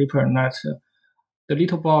 1925 paper that the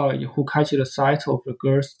little boy who catches the sight of the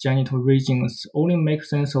girl's genital regions only makes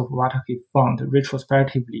sense of what he found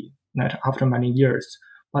retrospectively, that after many years,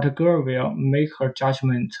 but the girl will make her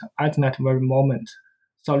judgment at that very moment.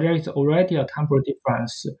 So there is already a temporal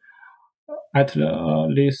difference at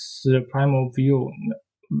this primal view,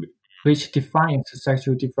 which defines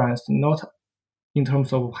sexual difference not in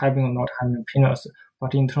terms of having or not having a penis,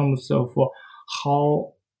 but in terms of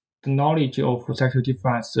how the knowledge of sexual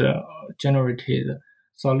difference generated.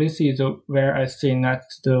 So this is where I see that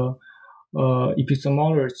the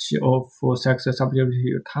epistemology of sex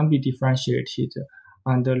subjectivity can be differentiated,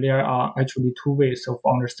 and there are actually two ways of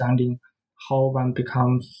understanding how one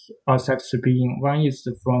becomes a sex being. One is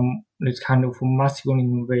from this kind of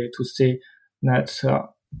masculine way to say that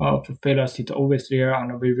the phallus is always there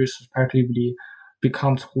and we respectively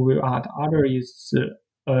becomes who we are. The other is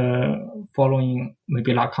following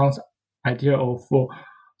maybe Lacan's idea of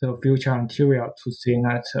the future anterior to say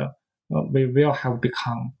that we will have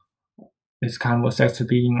become this kind of sex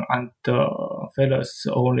being and phallus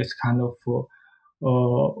or this kind of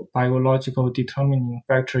biological determining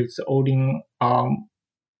factor is only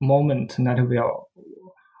moment that will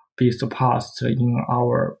be surpassed in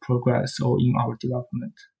our progress or in our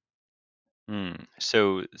development.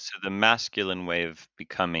 So the masculine way of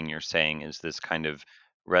becoming, you're saying, is this kind of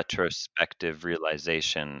retrospective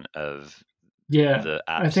realization of the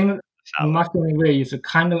I absence think of the the phallus. masculine way is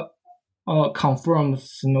kind of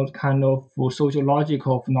confirms not kind of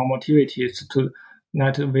sociological normativities to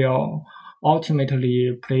that will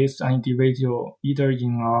ultimately place an individual either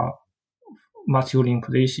in a masculine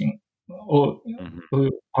position or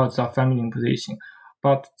or the feminine position.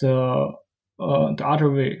 But the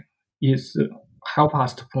other way is help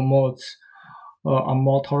us to promote a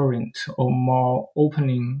more tolerant or more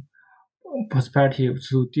opening perspective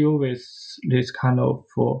to deal with this kind of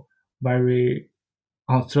very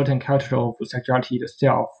uncertain culture of sexuality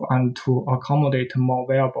itself and to accommodate more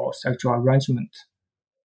viable sexual arrangement.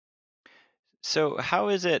 So how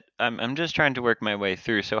is it? I'm just trying to work my way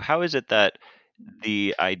through. So how is it that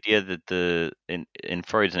the idea that in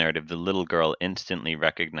Freud's narrative, the little girl instantly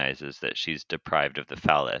recognizes that she's deprived of the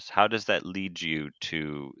phallus? How does that lead you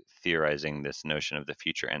to theorizing this notion of the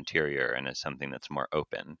future anterior and as something that's more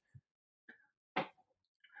open?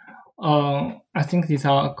 I think these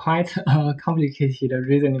are quite complicated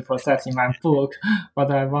reasoning process in my book, but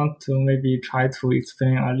I want to maybe try to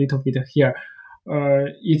explain a little bit here. I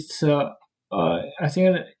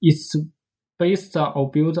think it's based or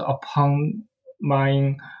built upon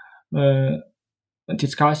my uh,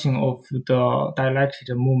 discussion of the dialectic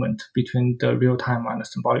movement between the real time and the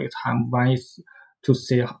symbolic time. One is to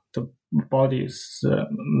see the body's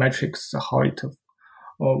metrics, how it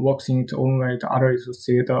works in its own way. The other is to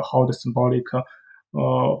see how the symbolic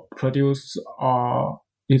produce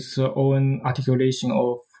its own articulation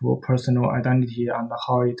of personal identity and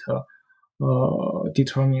how it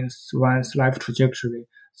determines one's life trajectory.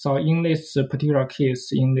 So in this particular case,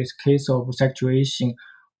 in this case of sexuation,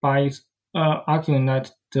 by arguing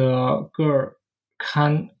that the girl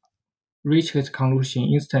can reach its conclusion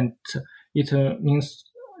instant, it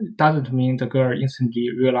doesn't mean the girl instantly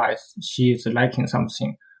realize she is liking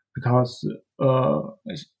something, because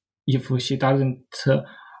if she doesn't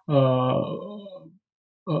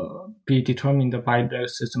be determined by the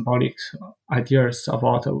symbolic ideas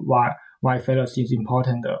about why phallus is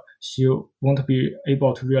important, she won't be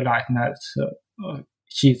able to realize that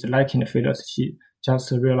she is liking the phallus. She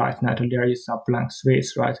just realized that there is a blank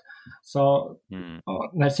space, right? So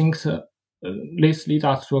I think this leads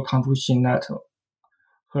us to a conclusion that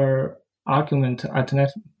her argument at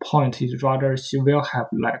that point is rather she will have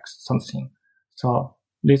liked something. So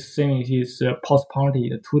this thing is postponed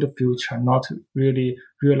to the future, not really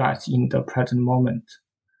realized in the present moment.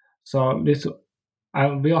 So this I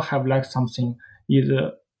will have liked something is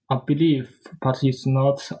a belief, but it's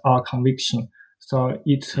not a conviction. So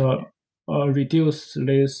it reduces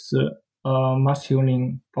this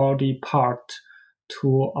masculine body part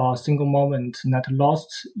to a single moment that lost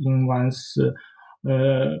in one's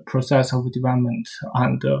process of development.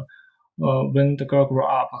 And when the girl grew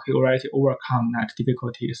up, he already overcome that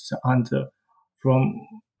difficulties, and from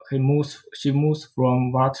she moves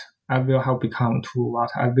from what I will have become to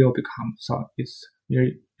what I will become. So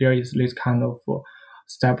there is this kind of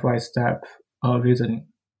step by step reasoning.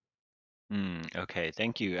 Okay,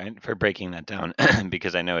 thank you for breaking that down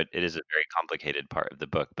because I know it is a very complicated part of the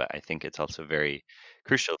book, but I think it's also very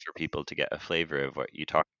crucial for people to get a flavor of what you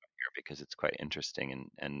talk about here because it's quite interesting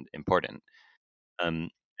and important. Um,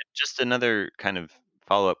 just another kind of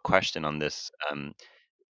follow-up question on this.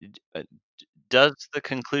 Does the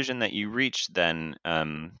conclusion that you reach then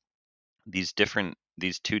these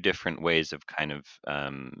two different ways of kind of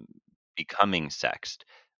becoming sexed,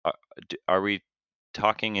 are, are we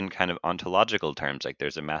talking in kind of ontological terms, like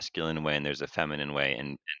there's a masculine way and there's a feminine way,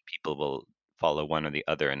 and people will follow one or the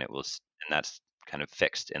other, and and that's kind of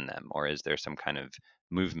fixed in them, or is there some kind of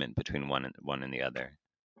movement between one and the other?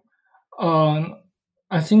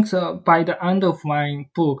 I think by the end of my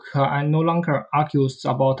book, I no longer argues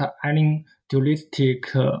about any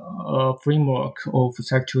dualistic framework of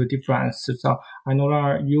sexual difference. So I no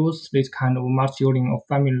longer use this kind of masculine or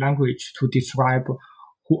feminine language to describe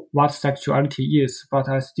what sexuality is, but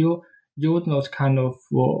I still use those kind of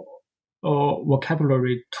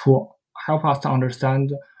vocabulary to help us to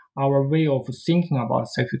understand our way of thinking about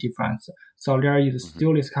sexual difference. So there is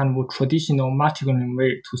still this kind of traditional masculine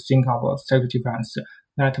way to think about sexual difference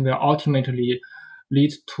that will ultimately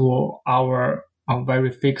lead to our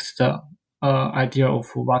very fixed idea of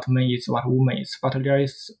what man is, what woman is. But there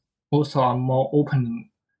is also a more open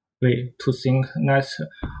way to think that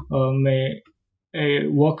may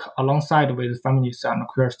work alongside with feminist and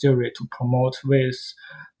queer theory to promote ways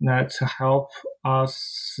that help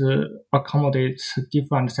us accommodate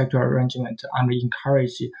different sexual arrangement and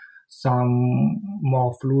encourage some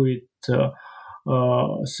more fluid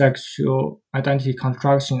sexual identity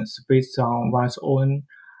constructions based on one's own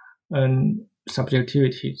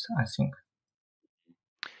subjectivities, I think.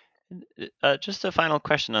 Just a final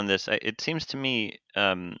question on this. It seems to me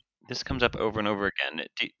this comes up over and over again.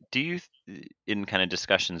 Do you, in kind of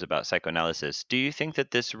discussions about psychoanalysis, do you think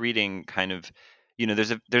that this reading kind of,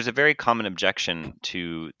 there's a very common objection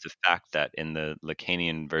to the fact that in the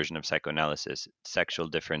Lacanian version of psychoanalysis, sexual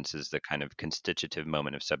difference is the kind of constitutive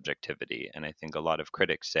moment of subjectivity. And I think a lot of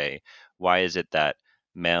critics say, why is it that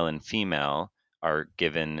male and female are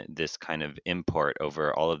given this kind of import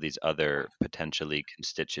over all of these other potentially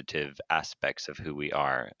constitutive aspects of who we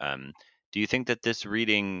are? Do you think that this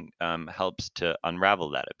reading helps to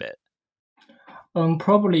unravel that a bit?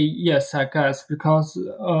 Probably yes, I guess, because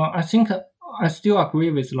I think I still agree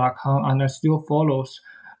with Lacan, and I still follows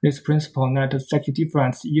this principle that sexual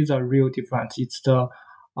difference is a real difference. It's the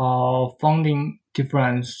founding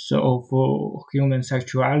difference of human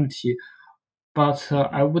sexuality. But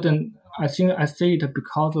I wouldn't. I think I say it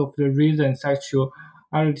because of the reason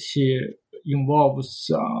sexuality involves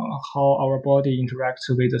how our body interacts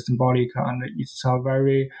with the symbolic, and it's a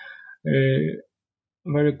very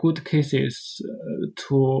good cases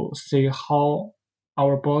to see how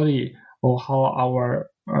our body or how our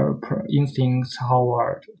instincts, how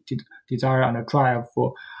our desire and drive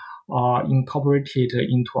are incorporated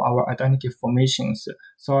into our identity formations.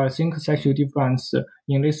 So I think sexual difference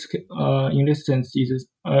in this sense is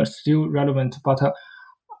still relevant, but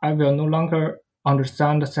I will no longer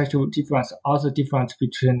understand the sexual difference as a difference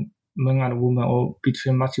between men and women or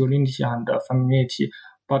between masculinity and femininity,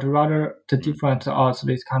 but rather the difference as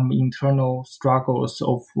this kind of internal struggles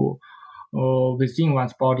of within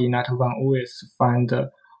one's body that one always find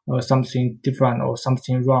something different or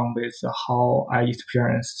something wrong with how I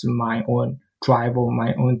experience my own drive or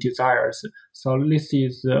my own desires. So this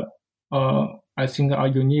is, I think, a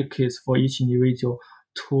unique case for each individual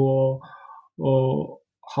to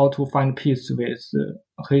how to find peace with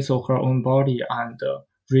his or her own body and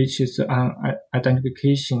reaches an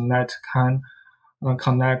identification that can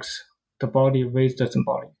connect the body with the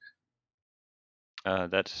symbolic.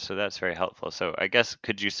 That's very helpful. So I guess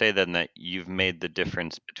could you say then that you've made the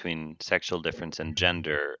difference between sexual difference and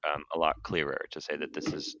gender a lot clearer, to say that this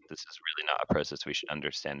is really not a process we should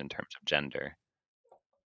understand in terms of gender?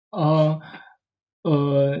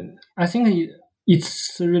 I think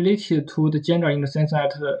it's related to the gender in the sense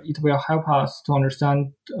that it will help us to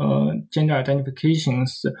understand gender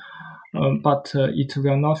identifications, but it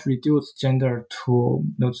will not reduce gender to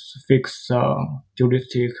those fixed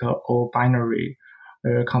dualistic or binary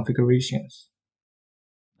configurations.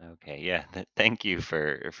 Okay, yeah. Thank you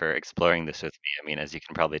for exploring this with me. I mean, as you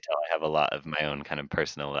can probably tell, I have a lot of my own kind of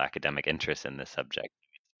personal academic interest in this subject.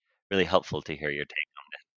 Really helpful to hear your take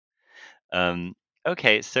on this.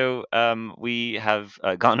 Okay, so we have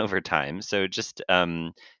gone over time. So just to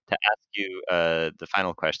ask you the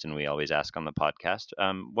final question we always ask on the podcast,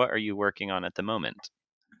 what are you working on at the moment?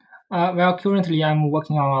 Well, currently I'm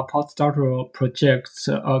working on a postdoctoral project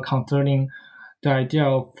concerning the idea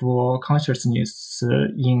of consciousness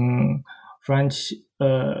in French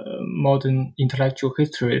modern intellectual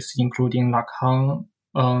histories, including Lacan,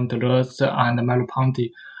 Deleuze, and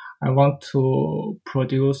Merleau-Ponty. I want to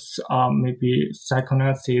produce maybe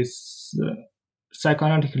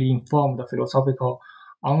psychoanalytically informed philosophical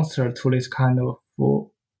answer to this kind of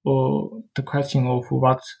the question of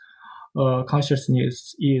what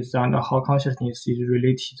consciousness is and how consciousness is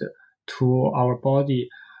related to our body.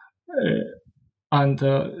 And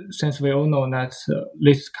since we all know that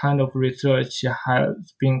this kind of research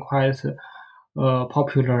has been quite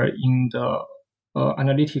popular in the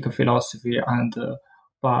analytic philosophy and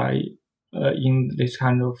by in this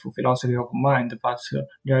kind of philosophy of mind, but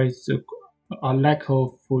there is a lack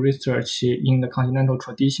of research in the continental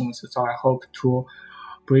traditions. So I hope to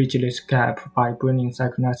bridge this gap by bringing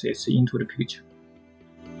psychoanalysis into the picture.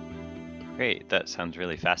 Great, that sounds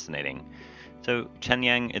really fascinating. So, Chen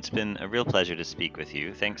Yang, it's been a real pleasure to speak with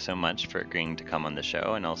you. Thanks so much for agreeing to come on the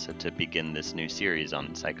show and also to begin this new series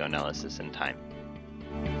on psychoanalysis and time.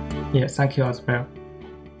 Yeah, thank you as well.